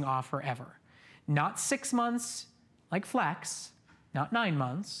financing offer ever. Not 6 months like Flex, not 9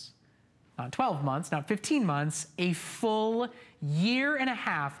 months, not 12 months, not 15 months, a full year and a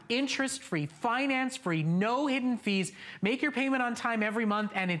half, interest-free, finance-free, no hidden fees. Make your payment on time every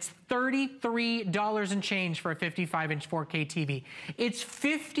month, and it's $33 and change for a 55-inch 4K TV. It's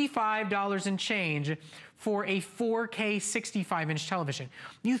 $55 and change for a 4K 65-inch television.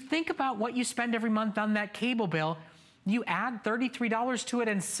 You think about what you spend every month on that cable bill, you add $33 to it,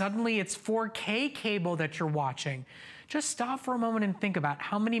 and suddenly it's 4K cable that you're watching. Just stop for a moment and think about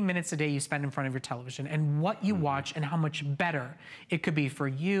how many minutes a day you spend in front of your television and what you watch and how much better it could be for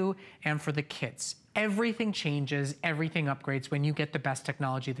you and for the kids. Everything changes, everything upgrades when you get the best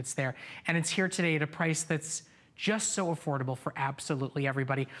technology that's there. And it's here today at a price that's just so affordable for absolutely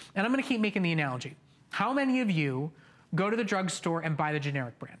everybody. And I'm gonna keep making the analogy. How many of you go to the drugstore and buy the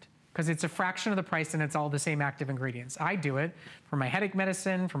generic brand? Because it's a fraction of the price and it's all the same active ingredients. I do it for my headache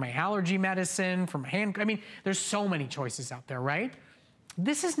medicine, for my allergy medicine, for my hand, I mean, there's so many choices out there, right?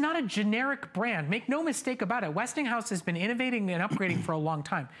 This is not a generic brand. Make no mistake about it. Westinghouse has been innovating and upgrading for a long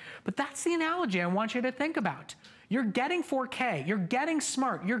time. But that's the analogy I want you to think about. You're getting 4K, you're getting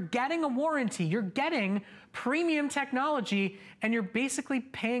smart, you're getting a warranty, you're getting premium technology, and you're basically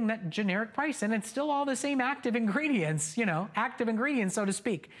paying that generic price, and it's still all the same active ingredients, you know, active ingredients, so to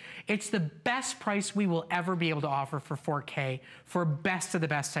speak. It's the best price we will ever be able to offer for 4K, for best of the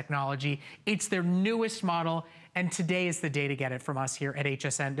best technology. It's their newest model, and today is the day to get it from us here at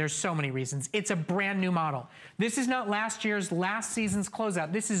HSN. There's so many reasons. It's a brand new model. This is not last season's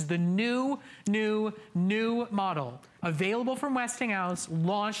closeout. This is the new model. Available from Westinghouse,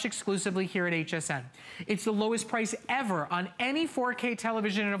 launched exclusively here at HSN. It's the lowest price ever on any 4K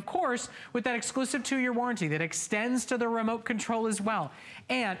television, and of course, with that exclusive 2-year warranty that extends to the remote control as well.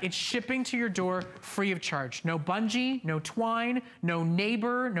 And it's shipping to your door free of charge. No bungee, no twine, no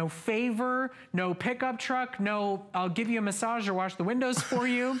neighbor, no favor, no pickup truck, no I'll give you a massage or wash the windows for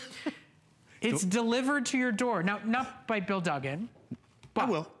you. It's delivered to your door. Now, not by Bill Duggan. But I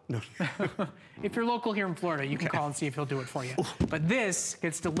will. No. If you're local here in Florida, you can call and see if he'll do it for you. But this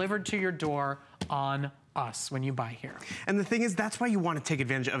gets delivered to your door on us when you buy here. And the thing is, that's why you want to take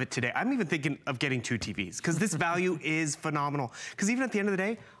advantage of it today. I'm even thinking of getting 2 TVs because this value is phenomenal. Because even at the end of the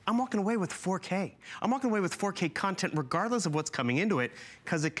day, I'm walking away with 4K. I'm walking away with 4K content regardless of what's coming into it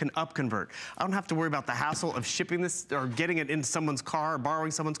because it can upconvert. I don't have to worry about the hassle of shipping this or getting it into someone's car or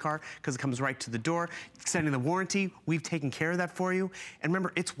borrowing someone's car because it comes right to the door. Extending the warranty, we've taken care of that for you. And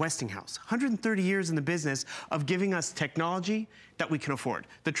remember, it's Westinghouse. 130 years in the business of giving us technology that we can afford.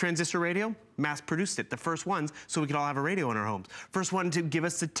 The transistor radio, mass produced it, the first ones, so we could all have a radio in our homes. First one to give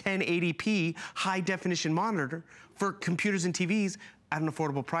us the 1080p high definition monitor for computers and TVs at an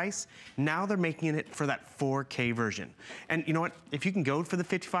affordable price. Now they're making it for that 4K version. And you know what? If you can go for the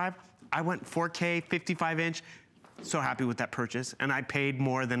 55, I went 4K, 55 inch. So happy with that purchase, and I paid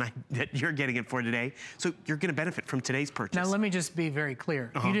more than that you're getting it for today. So you're gonna benefit from today's purchase. Now let me just be very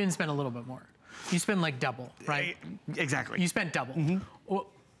clear. You didn't spend a little bit more. You spent like double, right? Exactly. You spent double.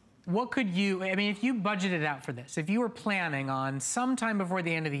 What could you, I mean, if you budgeted out for this, if you were planning on sometime before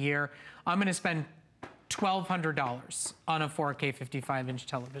the end of the year, I'm gonna spend $1,200 on a 4K 55-inch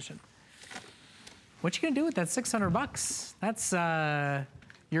television. What you gonna do with that 600 bucks? That's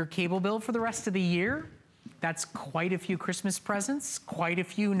your cable bill for the rest of the year. That's quite a few Christmas presents, quite a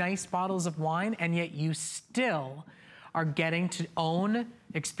few nice bottles of wine, and yet you still are getting to own,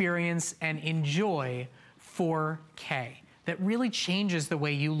 experience, and enjoy 4K. That really changes the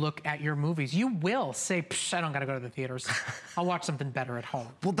way you look at your movies. You will say, psh, I don't gotta go to the theaters. I'll watch something better at home.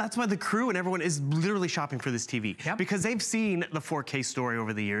 Well, that's why the crew and everyone is literally shopping for this TV. Yep. Because they've seen the 4K story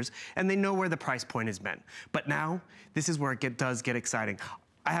over the years, and they know where the price point has been. But now, this is where it does get exciting.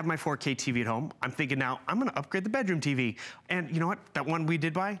 I have my 4K TV at home. I'm thinking now, I'm gonna upgrade the bedroom TV. And you know what? That one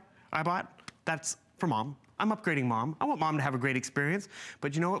I bought, that's for Mom. I'm upgrading Mom. I want Mom to have a great experience.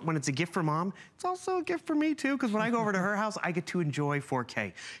 But you know what? When it's a gift for Mom, it's also a gift for me too, because when I go over to her house, I get to enjoy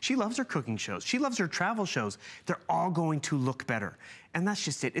 4K. She loves her cooking shows. She loves her travel shows. They're all going to look better. And that's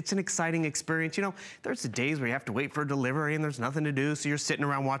just it. It's an exciting experience. You know, there's the days where you have to wait for a delivery and there's nothing to do, so you're sitting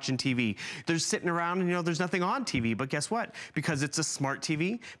around watching TV. There's sitting around and, you know, there's nothing on TV, but guess what? Because it's a smart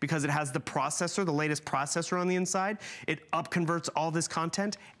TV, because it has the processor, the latest processor on the inside, it upconverts all this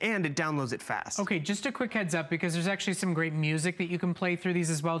content and it downloads it fast. Okay, just a quick heads up, because there's actually some great music that you can play through these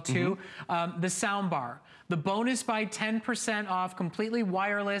as well too. The sound bar. The bonus buy 10% off, completely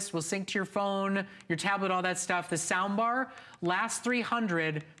wireless, will sync to your phone, your tablet, all that stuff. The sound bar lasts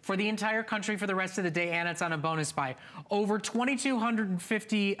 300 for the entire country for the rest of the day, and it's on a bonus buy. Over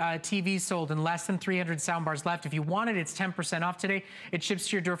 2,250 TVs sold and less than 300 sound bars left. If you want it, it's 10% off today. It ships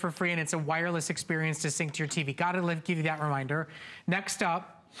to your door for free, and it's a wireless experience to sync to your TV. Gotta give you that reminder. Next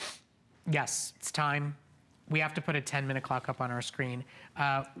up, yes, it's time. We have to put a 10-minute clock up on our screen.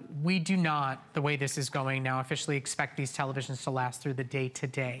 We do not, the way this is going now, officially expect these televisions to last through the day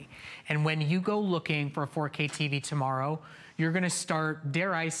today. And when you go looking for a 4K TV tomorrow, you're gonna start,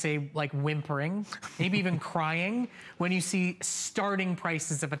 dare I say, like whimpering, maybe even crying, when you see starting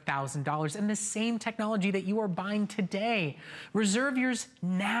prices of $1,000 and the same technology that you are buying today. Reserve yours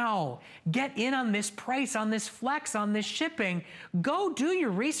now. Get in on this price, on this flex, on this shipping. Go do your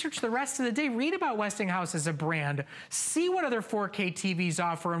research the rest of the day. Read about Westinghouse as a brand. See what other 4K TVs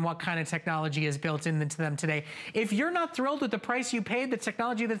offer and what kind of technology is built into them today. If you're not thrilled with the price you paid, the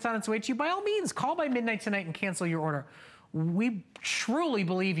technology that's on its way to you, by all means, call by midnight tonight and cancel your order. We truly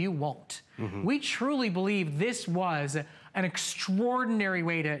believe you won't. We truly believe this was an extraordinary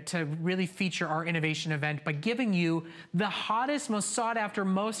way to really feature our innovation event by giving you the hottest, most sought after,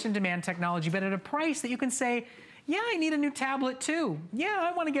 most in demand technology, but at a price that you can say, Yeah, I need a new tablet too. Yeah,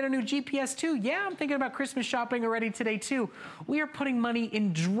 I want to get a new GPS too. Yeah, I'm thinking about Christmas shopping already today too. We are putting money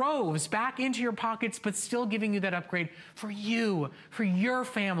in droves back into your pockets, but still giving you that upgrade for you, for your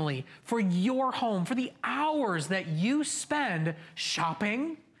family, for your home, for the hours that you spend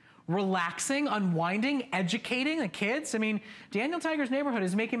shopping, relaxing, unwinding, educating the kids. I mean, Daniel Tiger's Neighborhood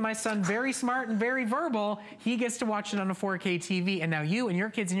is making my son very smart and very verbal. He gets to watch it on a 4K TV, and now you and your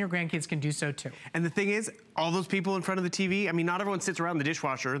kids and your grandkids can do so too. And the thing is, all those people in front of the TV, I mean, not everyone sits around the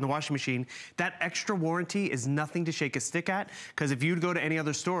dishwasher and the washing machine. That extra warranty is nothing to shake a stick at, because if you go to any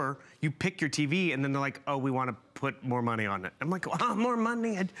other store, you pick your TV and then they're like, oh, we want to put more money on it. I'm like, oh, more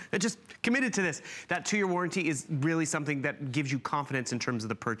money? I just committed to this. That 2-year warranty is really something that gives you confidence in terms of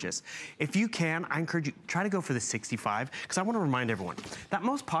the purchase. If you can, I encourage you, try to go for the 65, because I want to remind everyone, that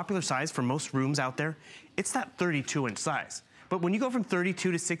most popular size for most rooms out there, it's that 32-inch size. But when you go from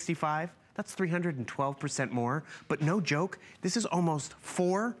 32 to 65, that's 312% more. But no joke, this is almost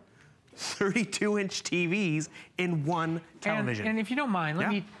 4 32-inch TVs in one television. And if you don't mind, let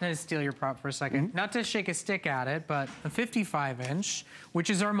me steal your prop for a second. Not to shake a stick at it, but a 55-inch, which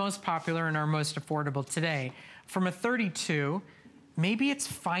is our most popular and our most affordable today. From a 32, maybe it's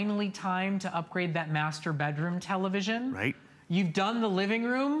finally time to upgrade that master bedroom television. Right. You've done the living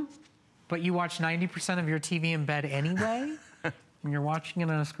room, but you watch 90% of your TV in bed anyway. And you're watching it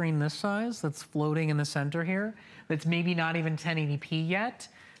on a screen this size that's floating in the center here, that's maybe not even 1080p yet.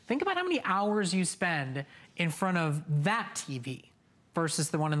 Think about how many hours you spend in front of that TV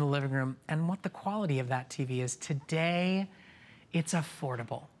versus the one in the living room, and what the quality of that TV is. Today, it's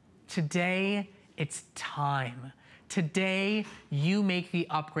affordable. Today, it's time. Today, you make the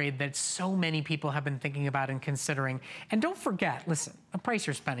upgrade that so many people have been thinking about and considering. And don't forget, listen, the price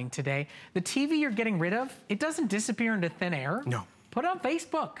you're spending today, the TV you're getting rid of, it doesn't disappear into thin air. No. Put it on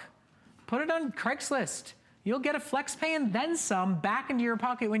Facebook. Put it on Craigslist. You'll get a flex pay and then some back into your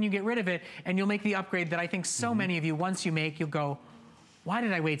pocket when you get rid of it, and you'll make the upgrade that I think so many of you, once you make, you'll go, why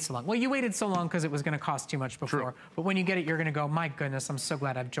did I wait so long? Well, you waited so long because it was going to cost too much before. True. But when you get it, you're going to go, my goodness, I'm so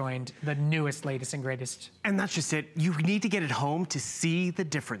glad I've joined the newest, latest, and greatest. And that's just it. You need to get it home to see the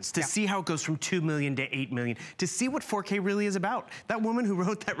difference, to see how it goes from 2 million to 8 million, to see what 4K really is about. That woman who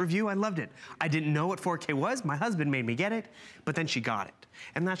wrote that review, I loved it. I didn't know what 4K was. My husband made me get it, but then she got it.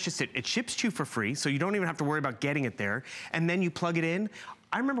 And that's just it. It ships to you for free, so you don't even have to worry about getting it there. And then you plug it in.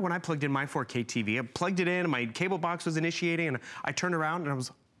 I remember when I plugged in my 4K TV, I plugged it in, and my cable box was initiating, and I turned around, and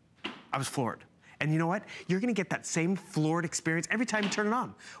I was floored. And you know what? You're gonna get that same floored experience every time you turn it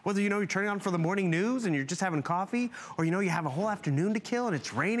on. Whether you know you're turning on for the morning news and you're just having coffee, or you know you have a whole afternoon to kill and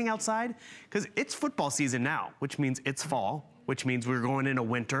it's raining outside, because it's football season now, which means it's fall, which means we're going into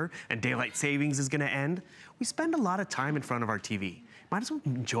winter and daylight savings is gonna end. We spend a lot of time in front of our TV. Might as well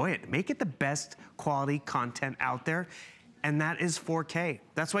enjoy it. Make it the best quality content out there. And that is 4K.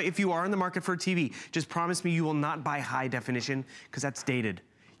 That's why if you are in the market for a TV, just promise me you will not buy high definition, because that's dated.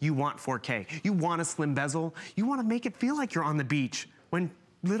 You want 4K. You want a slim bezel. You want to make it feel like you're on the beach when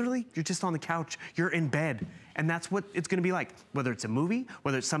literally you're just on the couch, you're in bed. And that's what it's gonna be like. Whether it's a movie,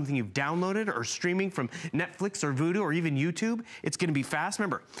 whether it's something you've downloaded or streaming from Netflix or Vudu or even YouTube, it's gonna be fast.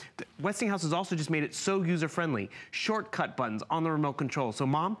 Remember, Westinghouse has also just made it so user-friendly. Shortcut buttons on the remote control. So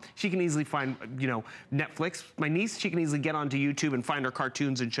mom, she can easily find, you know, Netflix. My niece, she can easily get onto YouTube and find her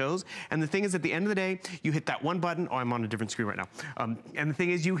cartoons and shows. And the thing is, at the end of the day, you hit that one button. Oh, I'm on a different screen right now. And the thing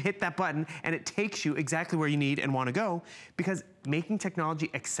is, you hit that button and it takes you exactly where you need and wanna go, because making technology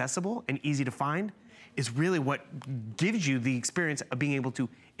accessible and easy to find is really what gives you the experience of being able to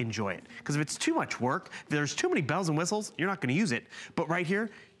enjoy it. Because if it's too much work, if there's too many bells and whistles, you're not gonna use it. But right here,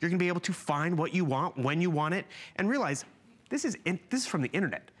 you're gonna be able to find what you want, when you want it, and realize this is from the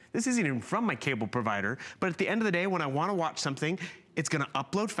internet. This isn't even from my cable provider, but at the end of the day, when I wanna watch something, it's gonna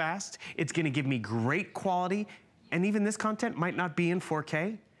upload fast, it's gonna give me great quality, and even this content might not be in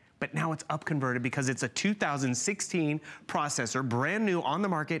 4K, but now it's up converted because it's a 2016 processor, brand new on the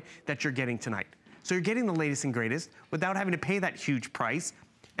market, that you're getting tonight. So you're getting the latest and greatest without having to pay that huge price.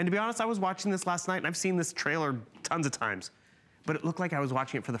 And to be honest, I was watching this last night and I've seen this trailer tons of times, but it looked like I was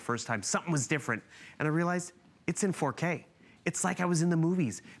watching it for the first time. Something was different. And I realized it's in 4K. It's like I was in the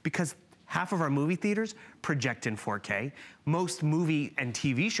movies, because half of our movie theaters project in 4K. Most movie and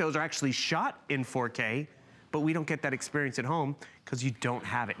TV shows are actually shot in 4K, but we don't get that experience at home because you don't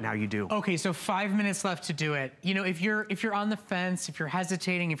have it. Now you do. Okay, so 5 minutes left to do it. You know, if you're on the fence, if you're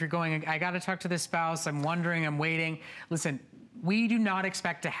hesitating, if you're going, I gotta talk to the spouse, I'm wondering, I'm waiting. Listen, we do not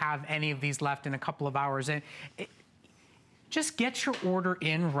expect to have any of these left in a couple of hours. And just get your order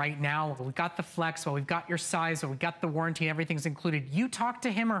in right now. We've got the Flex, well, we've got your size, well, we've got the warranty, and everything's included. You talk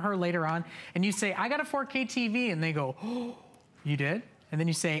to him or her later on, and you say, I got a 4K TV, and they go, oh, you did? And then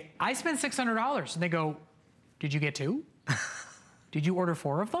you say, I spent $600, and they go, did you get 2? Did you order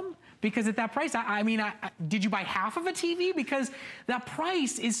 4 of them? Because at that price, did you buy half of a TV? Because that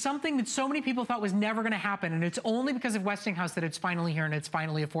price is something that so many people thought was never gonna happen, and it's only because of Westinghouse that it's finally here and it's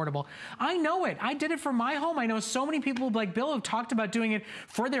finally affordable. I know it, I did it for my home. I know so many people like Bill have talked about doing it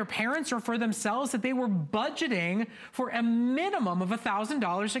for their parents or for themselves, that they were budgeting for a minimum of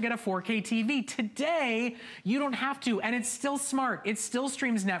 $1,000 to get a 4K TV. Today, you don't have to, and it's still smart. It still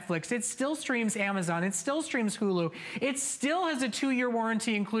streams Netflix, it still streams Amazon, it still streams Hulu, it still has a 2-year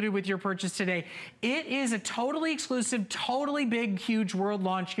warranty included with your purchase today. It is a totally exclusive, totally big, huge world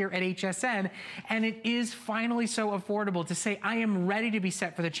launch here at HSN, and it is finally so affordable to say, I am ready to be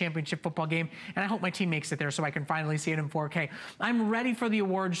set for the championship football game, and I hope my team makes it there so I can finally see it in 4K. I'm ready for the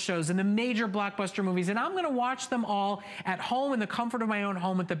awards shows and the major blockbuster movies, and I'm gonna watch them all at home in the comfort of my own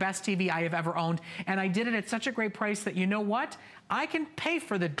home with the best TV I have ever owned, and I did it at such a great price that, you know what? I can pay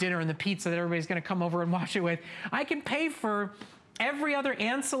for the dinner and the pizza that everybody's gonna come over and watch it with. I can pay for every other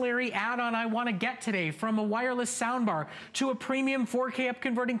ancillary add-on I want to get today, from a wireless soundbar to a premium 4K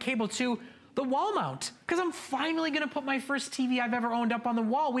up-converting cable to the wall mount, because I'm finally going to put my first TV I've ever owned up on the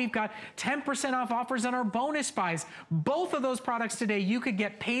wall. We've got 10% off offers on our bonus buys. Both of those products today you could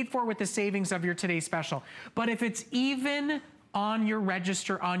get paid for with the savings of your today's special. But if it's even on your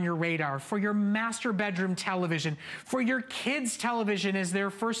register, on your radar, for your master bedroom television, for your kids' television as their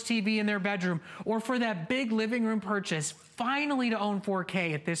first TV in their bedroom, or for that big living room purchase, finally to own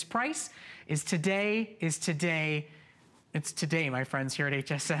 4K at this price it's today, my friends, here at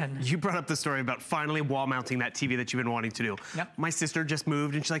HSN. You brought up the story about finally wall mounting that TV that you've been wanting to do. Yep. My sister just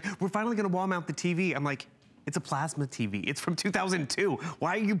moved and she's like, we're finally gonna wall mount the TV. I'm like, it's a plasma TV. It's from 2002.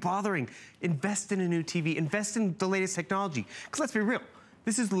 Why are you bothering? Invest in a new TV. Invest in the latest technology. Because let's be real,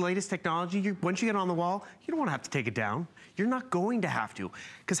 this is the latest technology. Once you get on the wall, you don't want to have to take it down. You're not going to have to.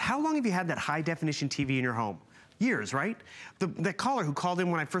 Because how long have you had that high definition TV in your home? Years, right? The caller who called in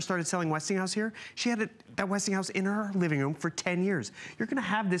when I first started selling Westinghouse here, she had that Westinghouse in her living room for 10 years. You're gonna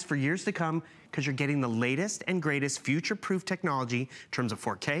have this for years to come because you're getting the latest and greatest future-proof technology in terms of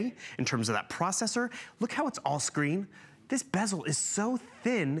 4K, in terms of that processor. Look how it's all screen. This bezel is so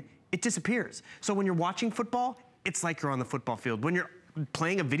thin, it disappears. So when you're watching football, it's like you're on the football field. When you're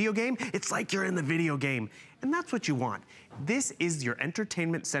playing a video game, it's like you're in the video game. And that's what you want. This is your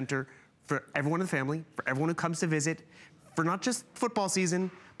entertainment center for everyone in the family, for everyone who comes to visit, for not just football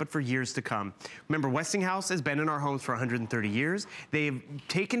season, but for years to come. Remember, Westinghouse has been in our homes for 130 years. They've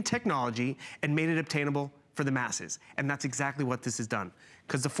taken technology and made it obtainable for the masses. And that's exactly what this has done.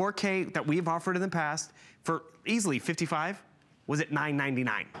 Because the 4K that we've offered in the past for easily $55 was at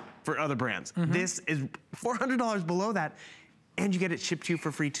 $9.99 for other brands. This is $400 below that, and you get it shipped to you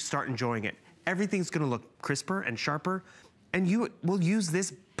for free to start enjoying it. Everything's gonna look crisper and sharper, and you will use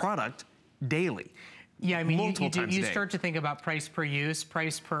this product daily. Yeah, I mean, you start to think about price per use,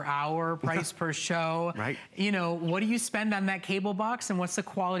 price per hour, price per show. Right. You know, what do you spend on that cable box, and what's the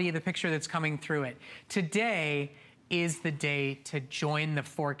quality of the picture that's coming through it? Today is the day to join the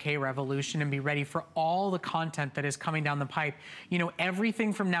 4K revolution and be ready for all the content that is coming down the pipe. You know,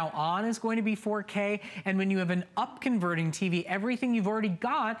 everything from now on is going to be 4K, and when you have an up-converting TV, everything you've already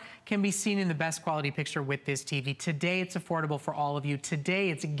got can be seen in the best quality picture with this TV. Today, it's affordable for all of you. Today,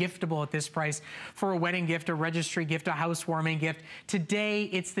 it's giftable at this price for a wedding gift, a registry gift, a housewarming gift. Today,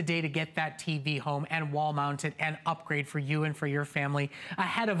 it's the day to get that TV home and wall mount it and upgrade for you and for your family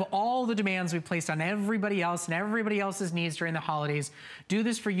ahead of all the demands we placed on everybody else and everybody else's needs during the holidays. Do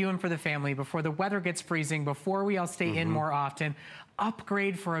this for you and for the family before the weather gets freezing, before we all stay in more often.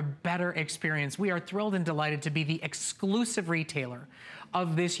 Upgrade for a better experience. We are thrilled and delighted to be the exclusive retailer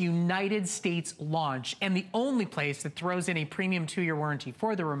of this United States launch, and the only place that throws in a premium 2-year warranty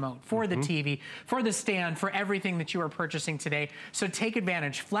for the remote, for the TV, for the stand, for everything that you are purchasing today. So take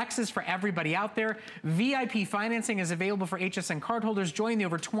advantage. Flex is for everybody out there. VIP financing is available for HSN cardholders. Join the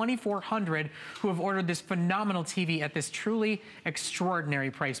over 2,400 who have ordered this phenomenal TV at this truly extraordinary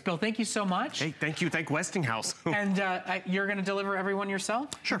price. Bill, thank you so much. Hey, thank you. Thank Westinghouse. And you're going to deliver everyone yourself?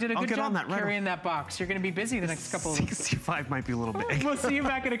 Sure. You did a good job on that carrying that box. You're going to be busy the next couple of weeks. 65 might be a little big. We'll see you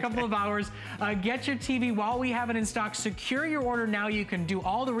back in a couple of hours. Get your TV while we have it in stock. Secure your order now. You can do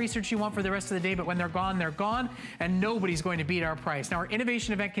all the research you want for the rest of the day, but when they're gone, and nobody's going to beat our price. Now, our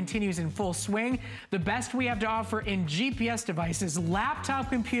innovation event continues in full swing. The best we have to offer in GPS devices, laptop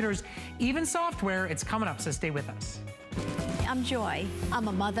computers, even software. It's coming up, so stay with us. I'm Joy. I'm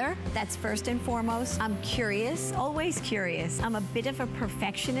a mother, that's first and foremost. I'm curious, always curious. I'm a bit of a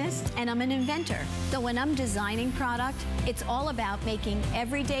perfectionist, and I'm an inventor. So when I'm designing product, it's all about making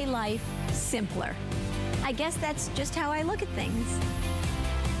everyday life simpler. I guess that's just how I look at things.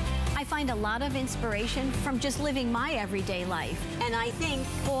 I find a lot of inspiration from just living my everyday life. And I think,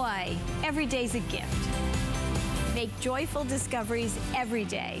 boy, every day's a gift. Make joyful discoveries every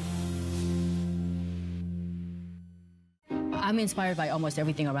day. I'm inspired by almost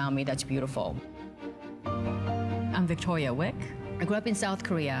everything around me that's beautiful. I'm Victoria Wick. I grew up in South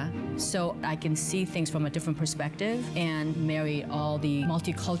Korea, so I can see things from a different perspective and marry all the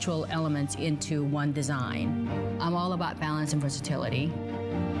multicultural elements into one design. I'm all about balance and versatility.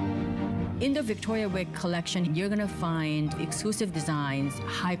 In the Victoria Wick collection, you're gonna find exclusive designs,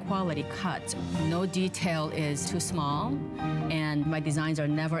 high quality cuts. No detail is too small, and my designs are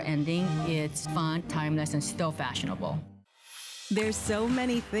never ending. It's fun, timeless, and still fashionable. There's so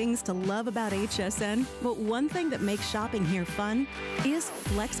many things to love about HSN, but one thing that makes shopping here fun is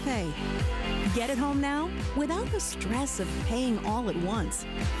FlexPay. Get it home now without the stress of paying all at once.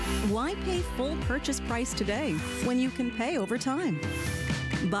 Why pay full purchase price today when you can pay over time?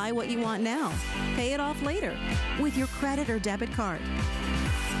 Buy what you want now, pay it off later with your credit or debit card.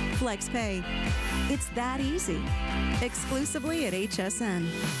 FlexPay. It's that easy. Exclusively at HSN.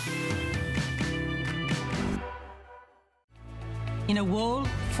 In a world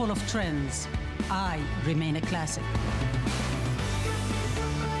full of trends, I remain a classic.